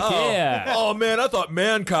City from here. Oh, man, I thought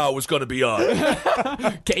Man-Cow was going to be on.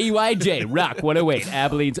 KUIJ Rock 108,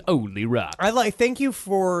 Abilene's only rock. Thank you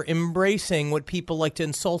for embracing what people like to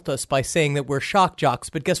insult us by saying that we're shock jocks,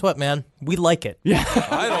 but guess what, man? We like it. Yeah.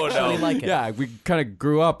 I don't know. We like it. Yeah, we kind of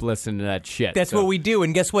grew up listening to that shit. That's what we do,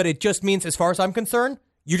 and guess what? It just means, as far as I'm concerned,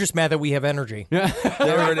 you're just mad that we have energy.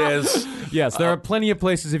 There it is. Yes, there are plenty of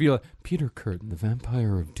places if you like, Peter Kürten, the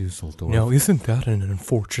Vampire of Dusseldorf. No, isn't that an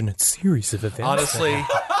unfortunate series of events? Honestly,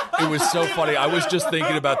 it was so funny. I was just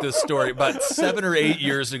thinking about this story. About 7 or 8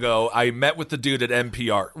 years ago, I met with the dude at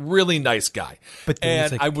NPR. Really nice guy. But then and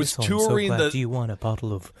he's like, I was "I'm so touring glad. the... Do you want a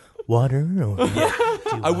bottle of water? Or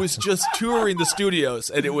I was just touring the studios,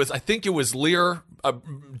 and I think it was Lear,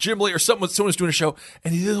 Jim Lear, or someone was doing a show,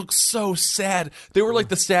 and he looked so sad. They were like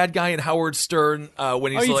the sad guy in Howard Stern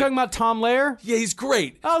when he's Are you like... talking about Tom Lair? Yeah, he's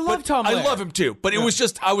great. I love Tom I Lair. love him too. But it was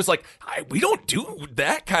just, I was like, we don't do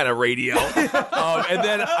that kind of radio. And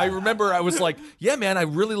then I remember I was like, yeah, man, I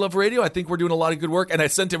really love radio. I think we're doing a lot of good work. And I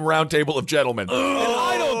sent him Round Table of Gentlemen. And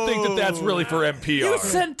I don't think that that's really for NPR. You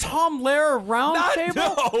sent Tom Lair a round table?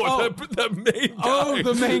 No, the main guy. Oh,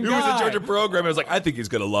 the main Who was guy. in charge of program. I was like, I think he's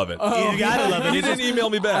going to love it. you gotta love it. He didn't email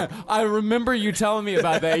me back. I remember you telling me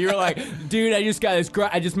about that. You were like, dude, I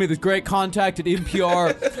just made this great contact at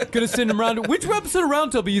NPR. Gonna send him round. Which episode of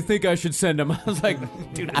Round Table you think I should send him? I was like,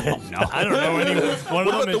 dude, I don't know. I don't know any one What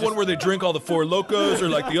about the one where they drink all the Four Locos or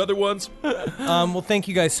like the other ones? Well, thank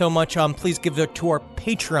you guys so much. Please give it to our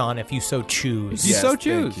Patreon if you so choose. You Yes, so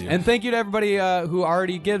choose. thank you. And thank you to everybody who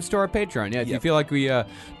already gives to our Patreon. Yeah, if you feel like we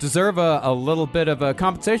deserve a little bit of a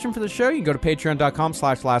compensation for the show, you can go to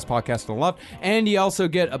patreon.com/lastpodcastonleft. And you also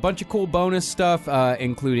get a bunch of cool bonus stuff,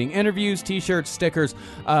 including interviews, t-shirts, stickers,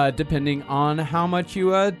 depending on how much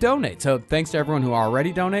you donate. So thanks to everyone who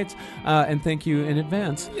already donates, and thank you in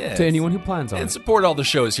advance to anyone who plans on And it. support all the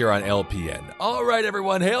shows here on LPN. All right,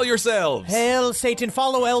 everyone, hail yourselves. Hail Satan.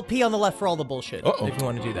 Follow LP on the left for all the bullshit. Uh-oh. If you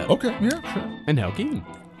want to do that. Okay, yeah, sure. And Hell Keen.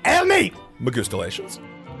 Hail me! Magustalations.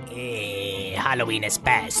 Halloween is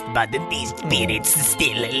past, but these spirits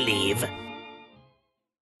still live.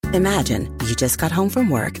 Imagine, you just got home from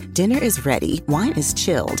work, dinner is ready, wine is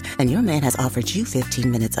chilled, and your man has offered you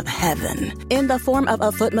 15 minutes of heaven in the form of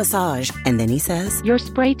a foot massage. And then he says, "Your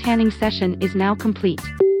spray tanning session is now complete."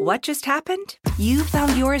 What just happened? You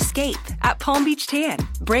found your escape at Palm Beach Tan.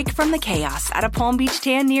 Break from the chaos at a Palm Beach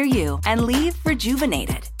Tan near you and leave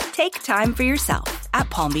rejuvenated. Take time for yourself at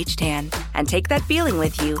Palm Beach Tan and take that feeling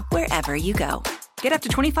with you wherever you go. Get up to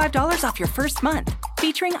 $25 off your first month,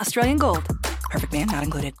 featuring Australian Gold. Perfect Man not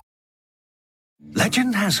included.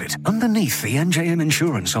 Legend has it, underneath the NJM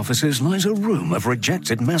insurance offices lies a room of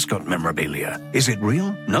rejected mascot memorabilia. Is it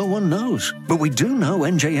real? No one knows. But we do know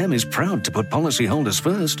NJM is proud to put policyholders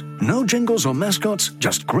first. No jingles or mascots,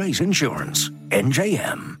 just great insurance.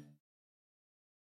 NJM.